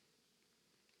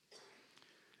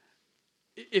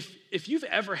 If you've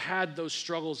ever had those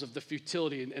struggles of the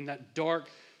futility and that dark,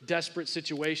 desperate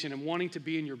situation and wanting to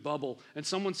be in your bubble, and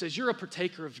someone says, you're a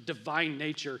partaker of divine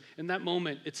nature, in that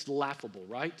moment, it's laughable,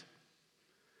 right?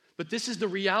 But this is the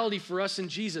reality for us in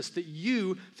Jesus, that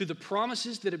you, through the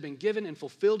promises that have been given and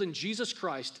fulfilled in Jesus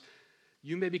Christ,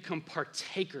 you may become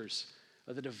partakers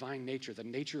of the divine nature, the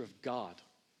nature of God.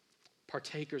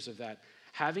 Partakers of that,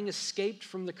 having escaped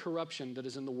from the corruption that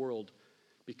is in the world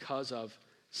because of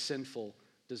sinful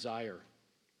desire.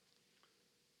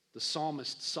 The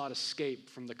psalmist sought escape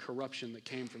from the corruption that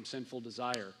came from sinful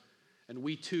desire, and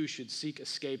we too should seek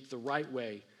escape the right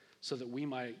way so that we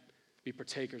might be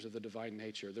partakers of the divine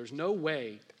nature. There's no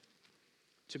way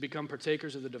to become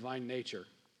partakers of the divine nature.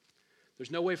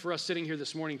 There's no way for us sitting here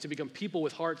this morning to become people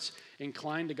with hearts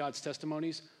inclined to God's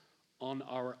testimonies on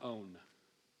our own.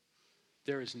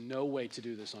 There is no way to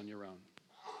do this on your own.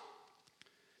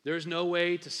 There's no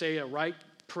way to say a right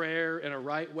prayer in a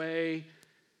right way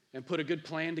and put a good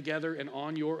plan together and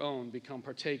on your own become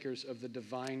partakers of the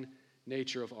divine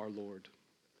nature of our Lord.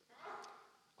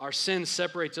 Our sin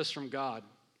separates us from God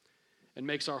and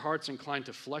makes our hearts inclined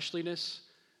to fleshliness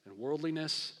and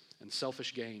worldliness and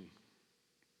selfish gain.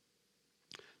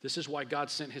 This is why God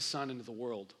sent his Son into the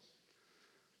world,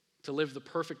 to live the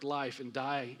perfect life and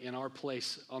die in our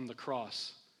place on the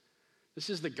cross. This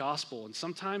is the gospel. And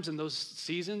sometimes in those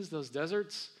seasons, those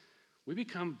deserts, we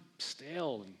become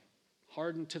stale and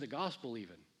hardened to the gospel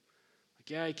even. Like,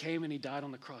 yeah, he came and he died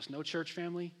on the cross. No, church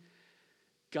family.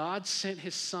 God sent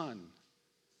his Son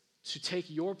to take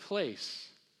your place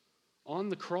on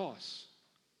the cross.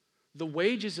 The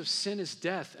wages of sin is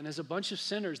death. And as a bunch of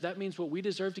sinners, that means what we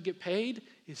deserve to get paid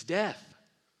is death.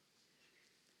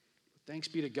 Thanks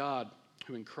be to God,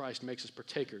 who in Christ makes us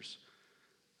partakers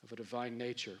of a divine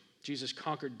nature. Jesus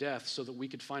conquered death so that we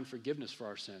could find forgiveness for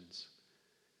our sins.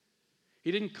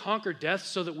 He didn't conquer death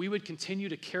so that we would continue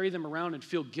to carry them around and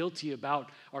feel guilty about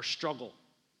our struggle.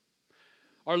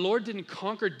 Our Lord didn't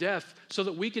conquer death so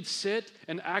that we could sit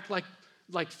and act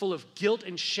like full of guilt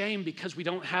and shame because we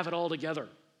don't have it all together.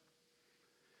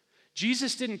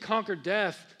 Jesus didn't conquer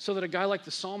death so that a guy like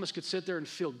the psalmist could sit there and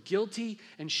feel guilty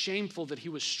and shameful that he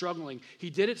was struggling. He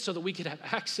did it so that we could have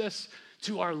access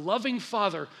to our loving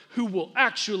Father who will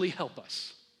actually help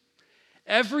us.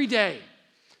 Every day,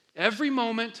 every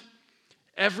moment,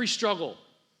 every struggle.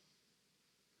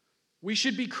 We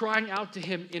should be crying out to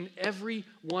him in every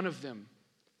one of them.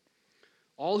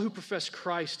 All who profess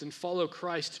Christ and follow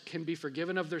Christ can be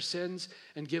forgiven of their sins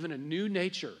and given a new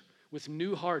nature with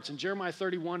new hearts. In Jeremiah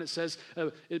 31, it says,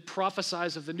 it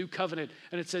prophesies of the new covenant,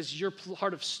 and it says, your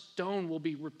heart of stone will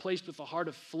be replaced with a heart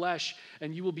of flesh,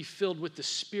 and you will be filled with the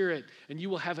Spirit, and you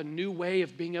will have a new way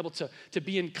of being able to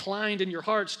be inclined in your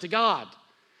hearts to God.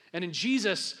 And in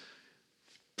Jesus,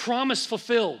 promise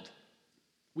fulfilled,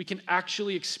 we can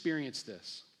actually experience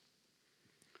this.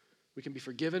 We can be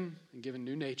forgiven and given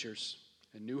new natures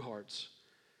and new hearts.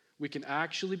 We can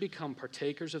actually become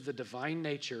partakers of the divine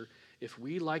nature if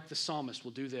we, like the psalmist,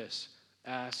 will do this,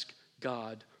 ask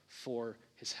God for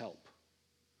his help.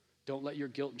 Don't let your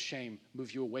guilt and shame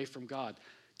move you away from God.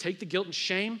 Take the guilt and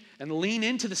shame and lean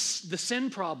into the sin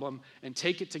problem and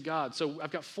take it to God. So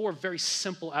I've got 4 very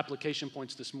simple application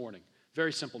points this morning.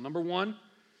 Very simple. Number 1,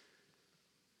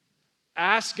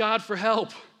 ask God for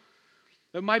help.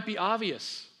 That might be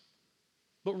obvious,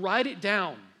 but write it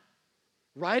down.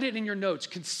 Write it in your notes.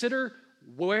 Consider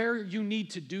where you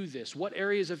need to do this, what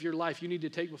areas of your life you need to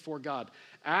take before God.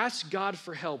 Ask God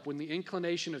for help when the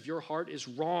inclination of your heart is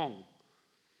wrong.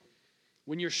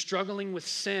 When you're struggling with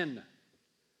sin,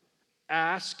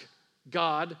 ask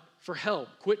God for help.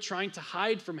 Quit trying to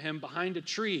hide from him behind a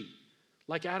tree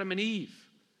like Adam and Eve.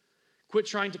 Quit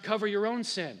trying to cover your own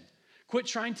sin. Quit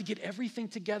trying to get everything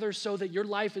together so that your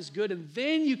life is good, and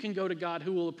then you can go to God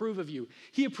who will approve of you.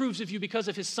 He approves of you because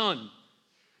of his Son,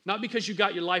 not because you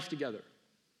got your life together.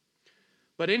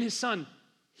 But in his Son,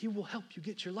 he will help you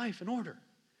get your life in order.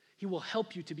 He will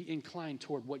help you to be inclined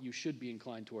toward what you should be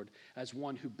inclined toward as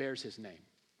one who bears his name.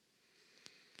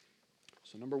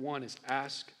 So number 1 is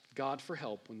ask God for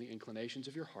help when the inclinations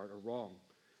of your heart are wrong.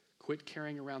 Quit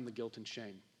carrying around the guilt and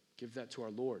shame. Give that to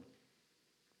our Lord.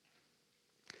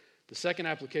 The second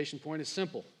application point is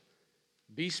simple.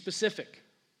 Be specific.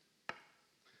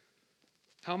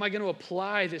 How am I going to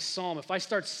apply this psalm? If I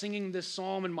start singing this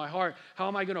psalm in my heart, how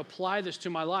am I going to apply this to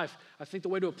my life? I think the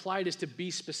way to apply it is to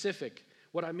be specific.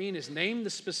 What I mean is name the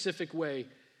specific way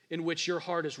in which your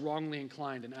heart is wrongly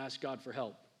inclined and ask God for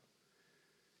help.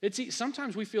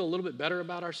 Sometimes we feel a little bit better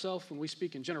about ourselves when we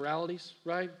speak in generalities,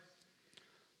 right?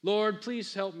 Lord,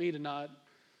 please help me to not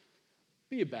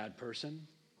be a bad person.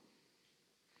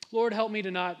 Lord, help me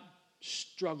to not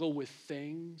struggle with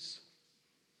things.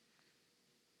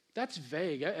 That's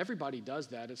vague. Everybody does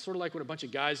that. It's sort of like when a bunch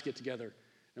of guys get together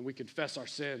and we confess our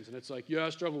sins. And it's like, yeah, I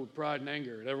struggle with pride and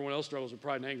anger. And everyone else struggles with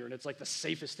pride and anger. And it's like the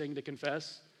safest thing to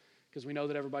confess because we know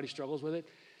that everybody struggles with it.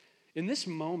 In this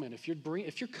moment, if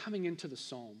you're coming into the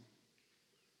psalm,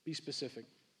 be specific.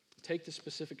 Take the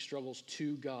specific struggles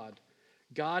to God.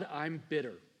 God, I'm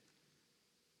bitter.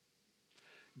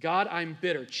 God, I'm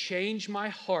bitter. Change my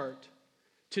heart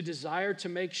to desire to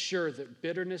make sure that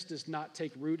bitterness does not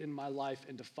take root in my life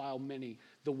and defile many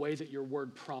the way that your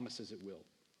word promises it will.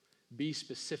 Be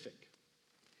specific.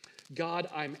 God,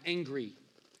 I'm angry.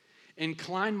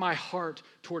 Incline my heart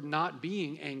toward not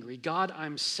being angry. God,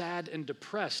 I'm sad and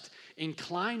depressed.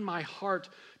 Incline my heart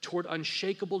toward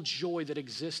unshakable joy that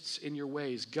exists in your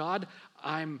ways. God,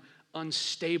 I'm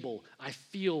unstable. I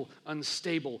feel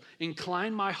unstable.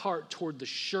 Incline my heart toward the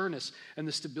sureness and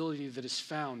the stability that is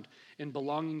found in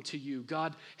belonging to you.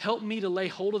 God, help me to lay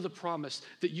hold of the promise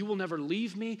that you will never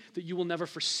leave me, that you will never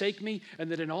forsake me,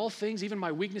 and that in all things, even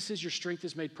my weaknesses, your strength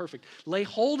is made perfect. Lay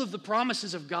hold of the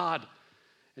promises of God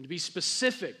and to be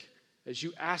specific as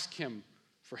you ask him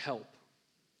for help.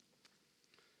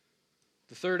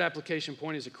 The third application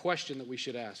point is a question that we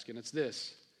should ask, and it's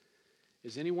this.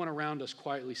 Is anyone around us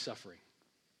quietly suffering?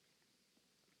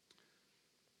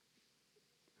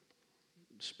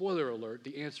 Spoiler alert,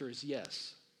 the answer is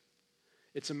yes.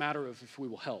 It's a matter of if we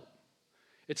will help.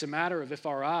 It's a matter of if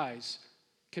our eyes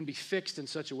can be fixed in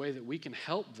such a way that we can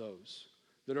help those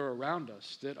that are around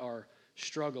us that are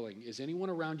struggling. Is anyone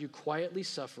around you quietly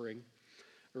suffering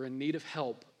or in need of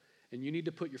help, and you need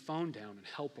to put your phone down and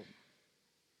help them?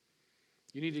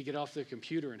 You need to get off the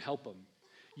computer and help them.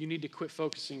 You need to quit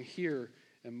focusing here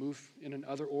and move in an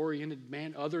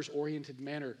others-oriented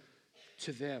manner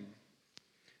to them.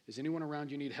 Does anyone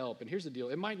around you need help? And here's the deal.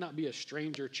 It might not be a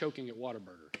stranger choking at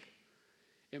Whataburger.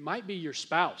 It might be your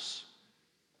spouse.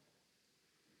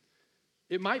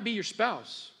 It might be your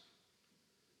spouse.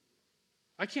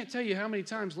 I can't tell you how many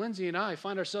times Lindsay and I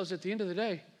find ourselves at the end of the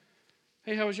day,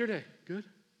 hey, how was your day? Good?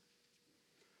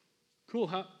 Cool.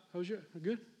 How was your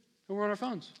good? And we're on our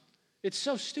phones. It's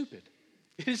so stupid.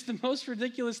 It is the most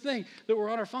ridiculous thing that we're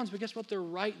on our phones, but guess what? They're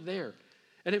right there.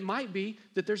 And it might be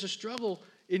that there's a struggle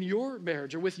in your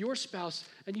marriage or with your spouse,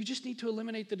 and you just need to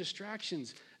eliminate the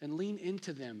distractions and lean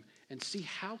into them and see,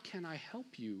 how can I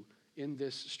help you in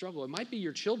this struggle? It might be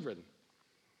your children.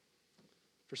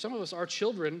 For some of us, our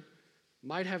children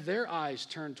might have their eyes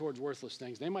turned towards worthless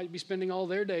things. They might be spending all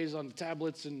their days on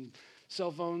tablets and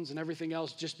cell phones and everything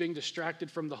else, just being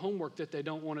distracted from the homework that they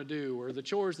don't want to do or the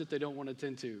chores that they don't want to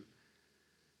tend to.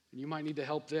 And you might need to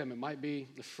help them. It might be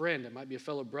a friend. It might be a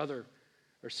fellow brother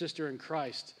or sister in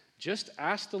Christ. Just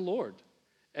ask the Lord,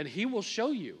 and he will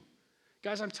show you.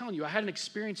 Guys, I'm telling you, I had an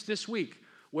experience this week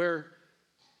where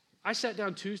I sat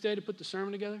down Tuesday to put the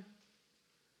sermon together,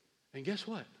 and guess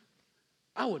what?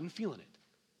 I wasn't feeling it.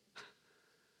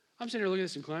 I'm sitting here looking at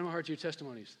this, inclining my heart to your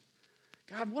testimonies.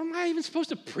 God, what am I even supposed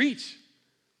to preach?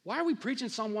 Why are we preaching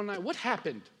Psalm 109? What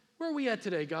happened? Where are we at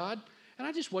today, God? And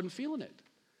I just wasn't feeling it.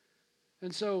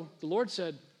 And so the Lord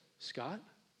said, Scott,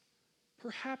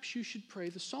 perhaps you should pray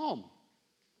the psalm.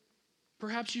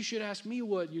 Perhaps you should ask me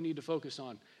what you need to focus on.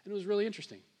 And it was really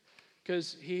interesting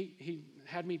because he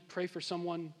had me pray for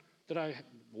someone that I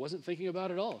wasn't thinking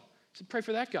about at all. He said, pray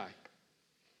for that guy.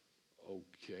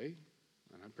 Okay.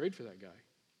 And I prayed for that guy.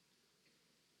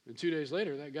 And 2 days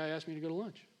later, that guy asked me to go to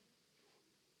lunch.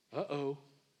 Uh-oh,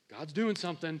 God's doing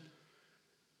something.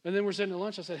 And then we're sitting at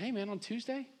lunch. I said, hey, man, on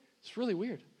Tuesday, it's really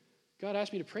weird. God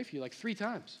asked me to pray for you like 3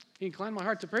 times. He inclined my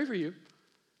heart to pray for you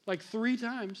like 3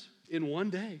 times in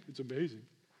one day. It's amazing.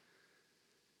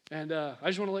 And I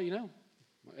just want to let you know.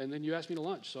 And then you asked me to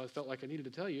lunch, so I felt like I needed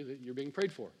to tell you that you're being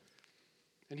prayed for.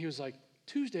 And he was like,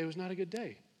 Tuesday was not a good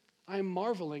day. I am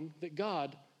marveling that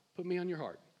God put me on your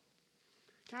heart.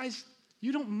 Guys,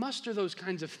 you don't muster those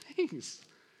kinds of things.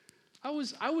 I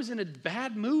was in a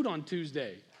bad mood on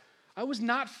Tuesday. I was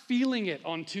not feeling it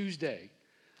on Tuesday.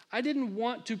 I didn't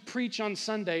want to preach on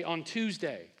Sunday on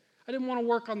Tuesday. I didn't want to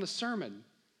work on the sermon.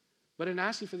 But in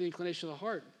asking for the inclination of the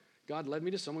heart, God led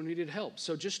me to someone who needed help.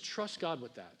 So just trust God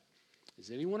with that.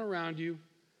 Is anyone around you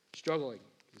struggling?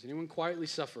 Is anyone quietly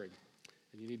suffering?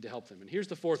 And you need to help them. And here's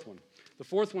the fourth one. The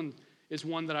fourth one is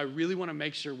one that I really want to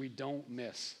make sure we don't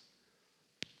miss.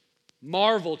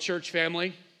 Marvel, church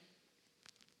family.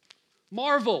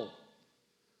 Marvel.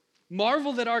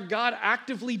 Marvel that our God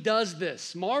actively does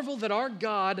this. Marvel that our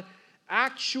God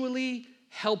actually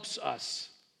helps us.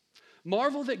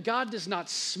 Marvel that God does not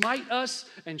smite us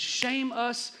and shame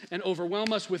us and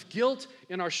overwhelm us with guilt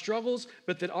in our struggles,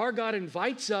 but that our God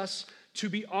invites us to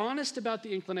be honest about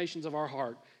the inclinations of our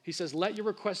heart. He says, let your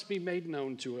requests be made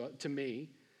known to me.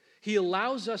 He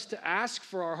allows us to ask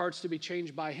for our hearts to be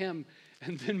changed by him.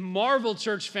 And then marvel,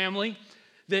 church family,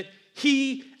 that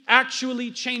he actually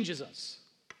changes us.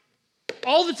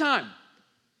 All the time.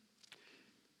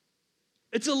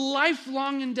 It's a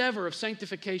lifelong endeavor of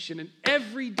sanctification, and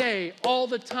every day, all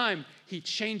the time, he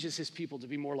changes his people to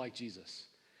be more like Jesus.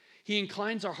 He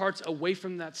inclines our hearts away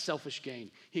from that selfish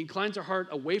gain. He inclines our heart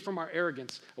away from our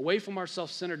arrogance, away from our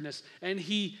self-centeredness, and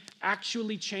he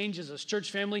actually changes us.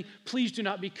 Church family, please do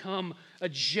not become a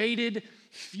jaded,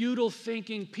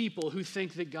 futile-thinking people who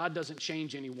think that God doesn't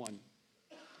change anyone.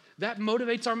 That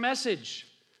motivates our message.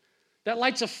 That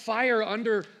lights a fire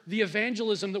under the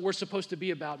evangelism that we're supposed to be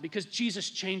about because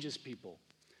Jesus changes people.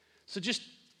 So just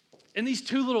in these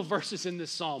 2 little verses in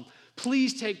this psalm,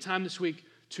 please take time this week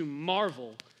to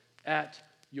marvel at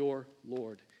your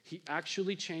Lord. He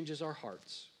actually changes our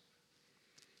hearts.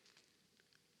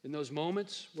 In those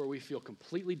moments where we feel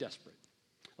completely desperate,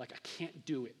 like I can't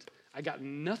do it. I got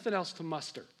nothing else to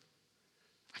muster.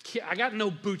 I got no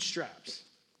bootstraps.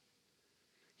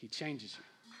 He changes you.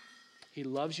 He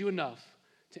loves you enough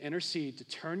to intercede, to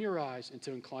turn your eyes, and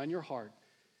to incline your heart,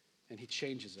 and he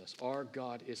changes us. Our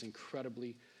God is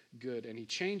incredibly good, and he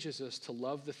changes us to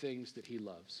love the things that he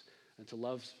loves and to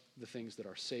love the things that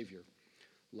our Savior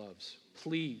loves.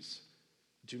 Please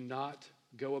do not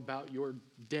go about your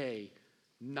day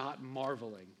not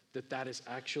marveling that that is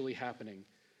actually happening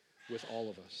with all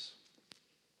of us.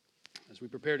 As we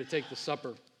prepare to take the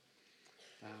supper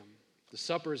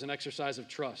is an exercise of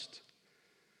trust.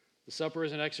 The supper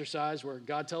is an exercise where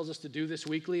God tells us to do this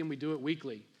weekly, and we do it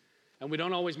weekly. And we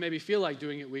don't always maybe feel like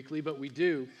doing it weekly, but we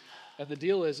do. And the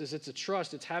deal is it's a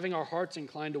trust. It's having our hearts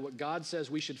inclined to what God says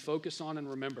we should focus on and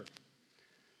remember.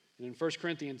 And in 1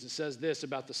 Corinthians, it says this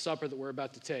about the supper that we're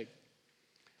about to take.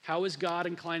 How is God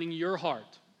inclining your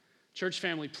heart? Church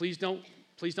family, please don't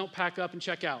pack up and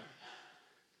check out.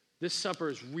 This supper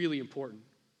is really important.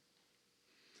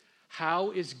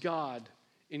 How is God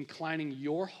inclining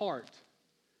your heart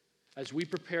as we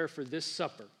prepare for this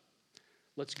supper?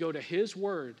 Let's go to his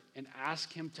word and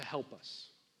ask him to help us.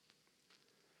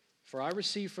 For I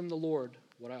received from the Lord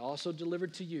what I also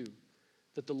delivered to you,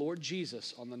 that the Lord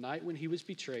Jesus, on the night when he was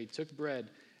betrayed, took bread,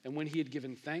 and when he had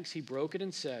given thanks, he broke it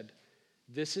and said,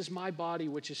 "This is my body,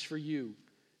 which is for you.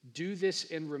 Do this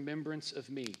in remembrance of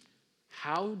me."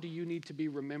 How do you need to be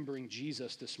remembering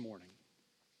Jesus this morning?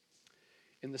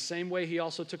 In the same way, he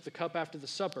also took the cup after the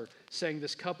supper, saying,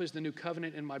 "This cup is the new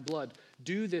covenant in my blood.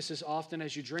 Do this as often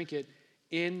as you drink it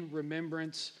in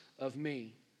remembrance of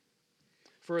me.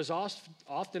 For as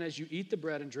often as you eat the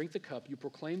bread and drink the cup, you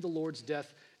proclaim the Lord's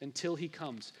death until he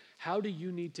comes." How do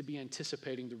you need to be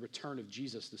anticipating the return of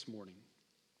Jesus this morning?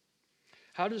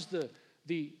 How does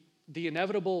the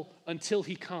inevitable until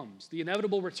he comes, the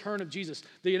inevitable return of Jesus,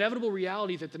 the inevitable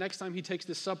reality that the next time he takes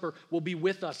this supper will be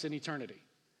with us in eternity,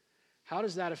 how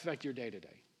does that affect your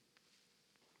day-to-day?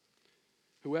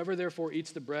 Whoever therefore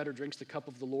eats the bread or drinks the cup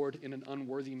of the Lord in an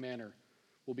unworthy manner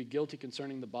will be guilty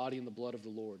concerning the body and the blood of the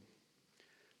Lord.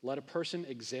 Let a person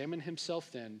examine himself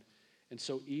then, and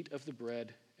so eat of the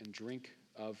bread and drink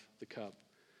of the cup.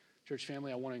 Church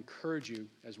family, I want to encourage you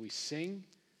as we sing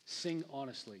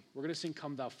honestly. We're going to sing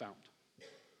Come Thou Fount.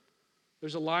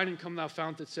 There's a line in Come Thou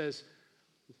Fount that says,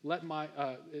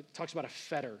 it talks about a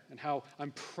fetter and how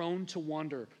I'm prone to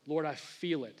wander. Lord, I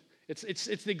feel it. It's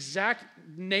the exact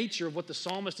nature of what the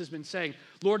psalmist has been saying.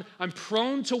 Lord, I'm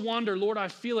prone to wander. Lord, I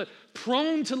feel it.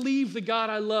 Prone to leave the God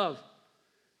I love.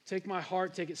 Take my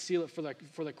heart, take it, seal it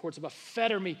for the courts above.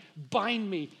 Fetter me, bind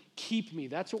me, keep me.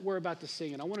 That's what we're about to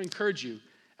sing. And I want to encourage you,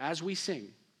 as we sing,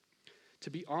 to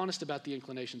be honest about the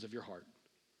inclinations of your heart.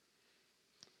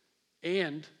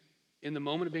 And in the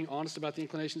moment of being honest about the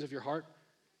inclinations of your heart,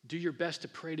 do your best to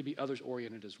pray to be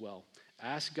others-oriented as well.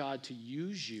 Ask God to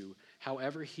use you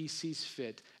however he sees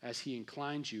fit as he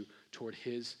inclines you toward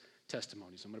his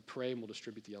testimonies. I'm going to pray and we'll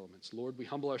distribute the elements. Lord, we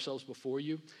humble ourselves before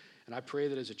you, and I pray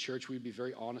that as a church we'd be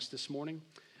very honest this morning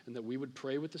and that we would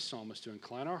pray with the psalmist to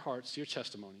incline our hearts to your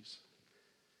testimonies,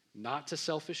 not to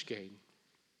selfish gain,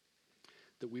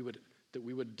 that we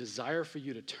would desire for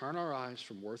you to turn our eyes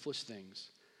from worthless things,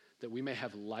 that we may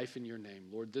have life in your name.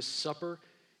 Lord, this supper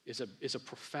is a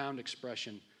profound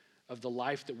expression of the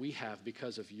life that we have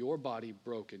because of your body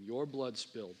broken, your blood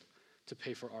spilled to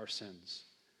pay for our sins.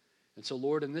 And so,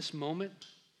 Lord, in this moment,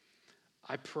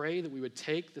 I pray that we would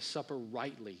take the supper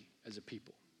rightly as a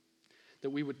people, that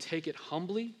we would take it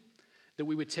humbly, that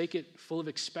we would take it full of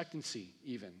expectancy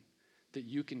even, that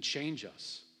you can change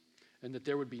us, and that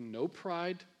there would be no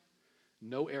pride,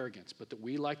 no arrogance, but that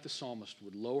we, like the psalmist,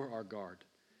 would lower our guard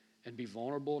and be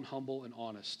vulnerable and humble and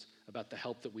honest about the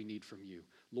help that we need from you.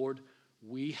 Lord,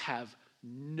 we have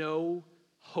no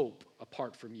hope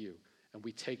apart from you, and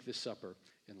we take this supper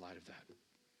in light of that.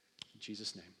 In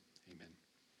Jesus' name.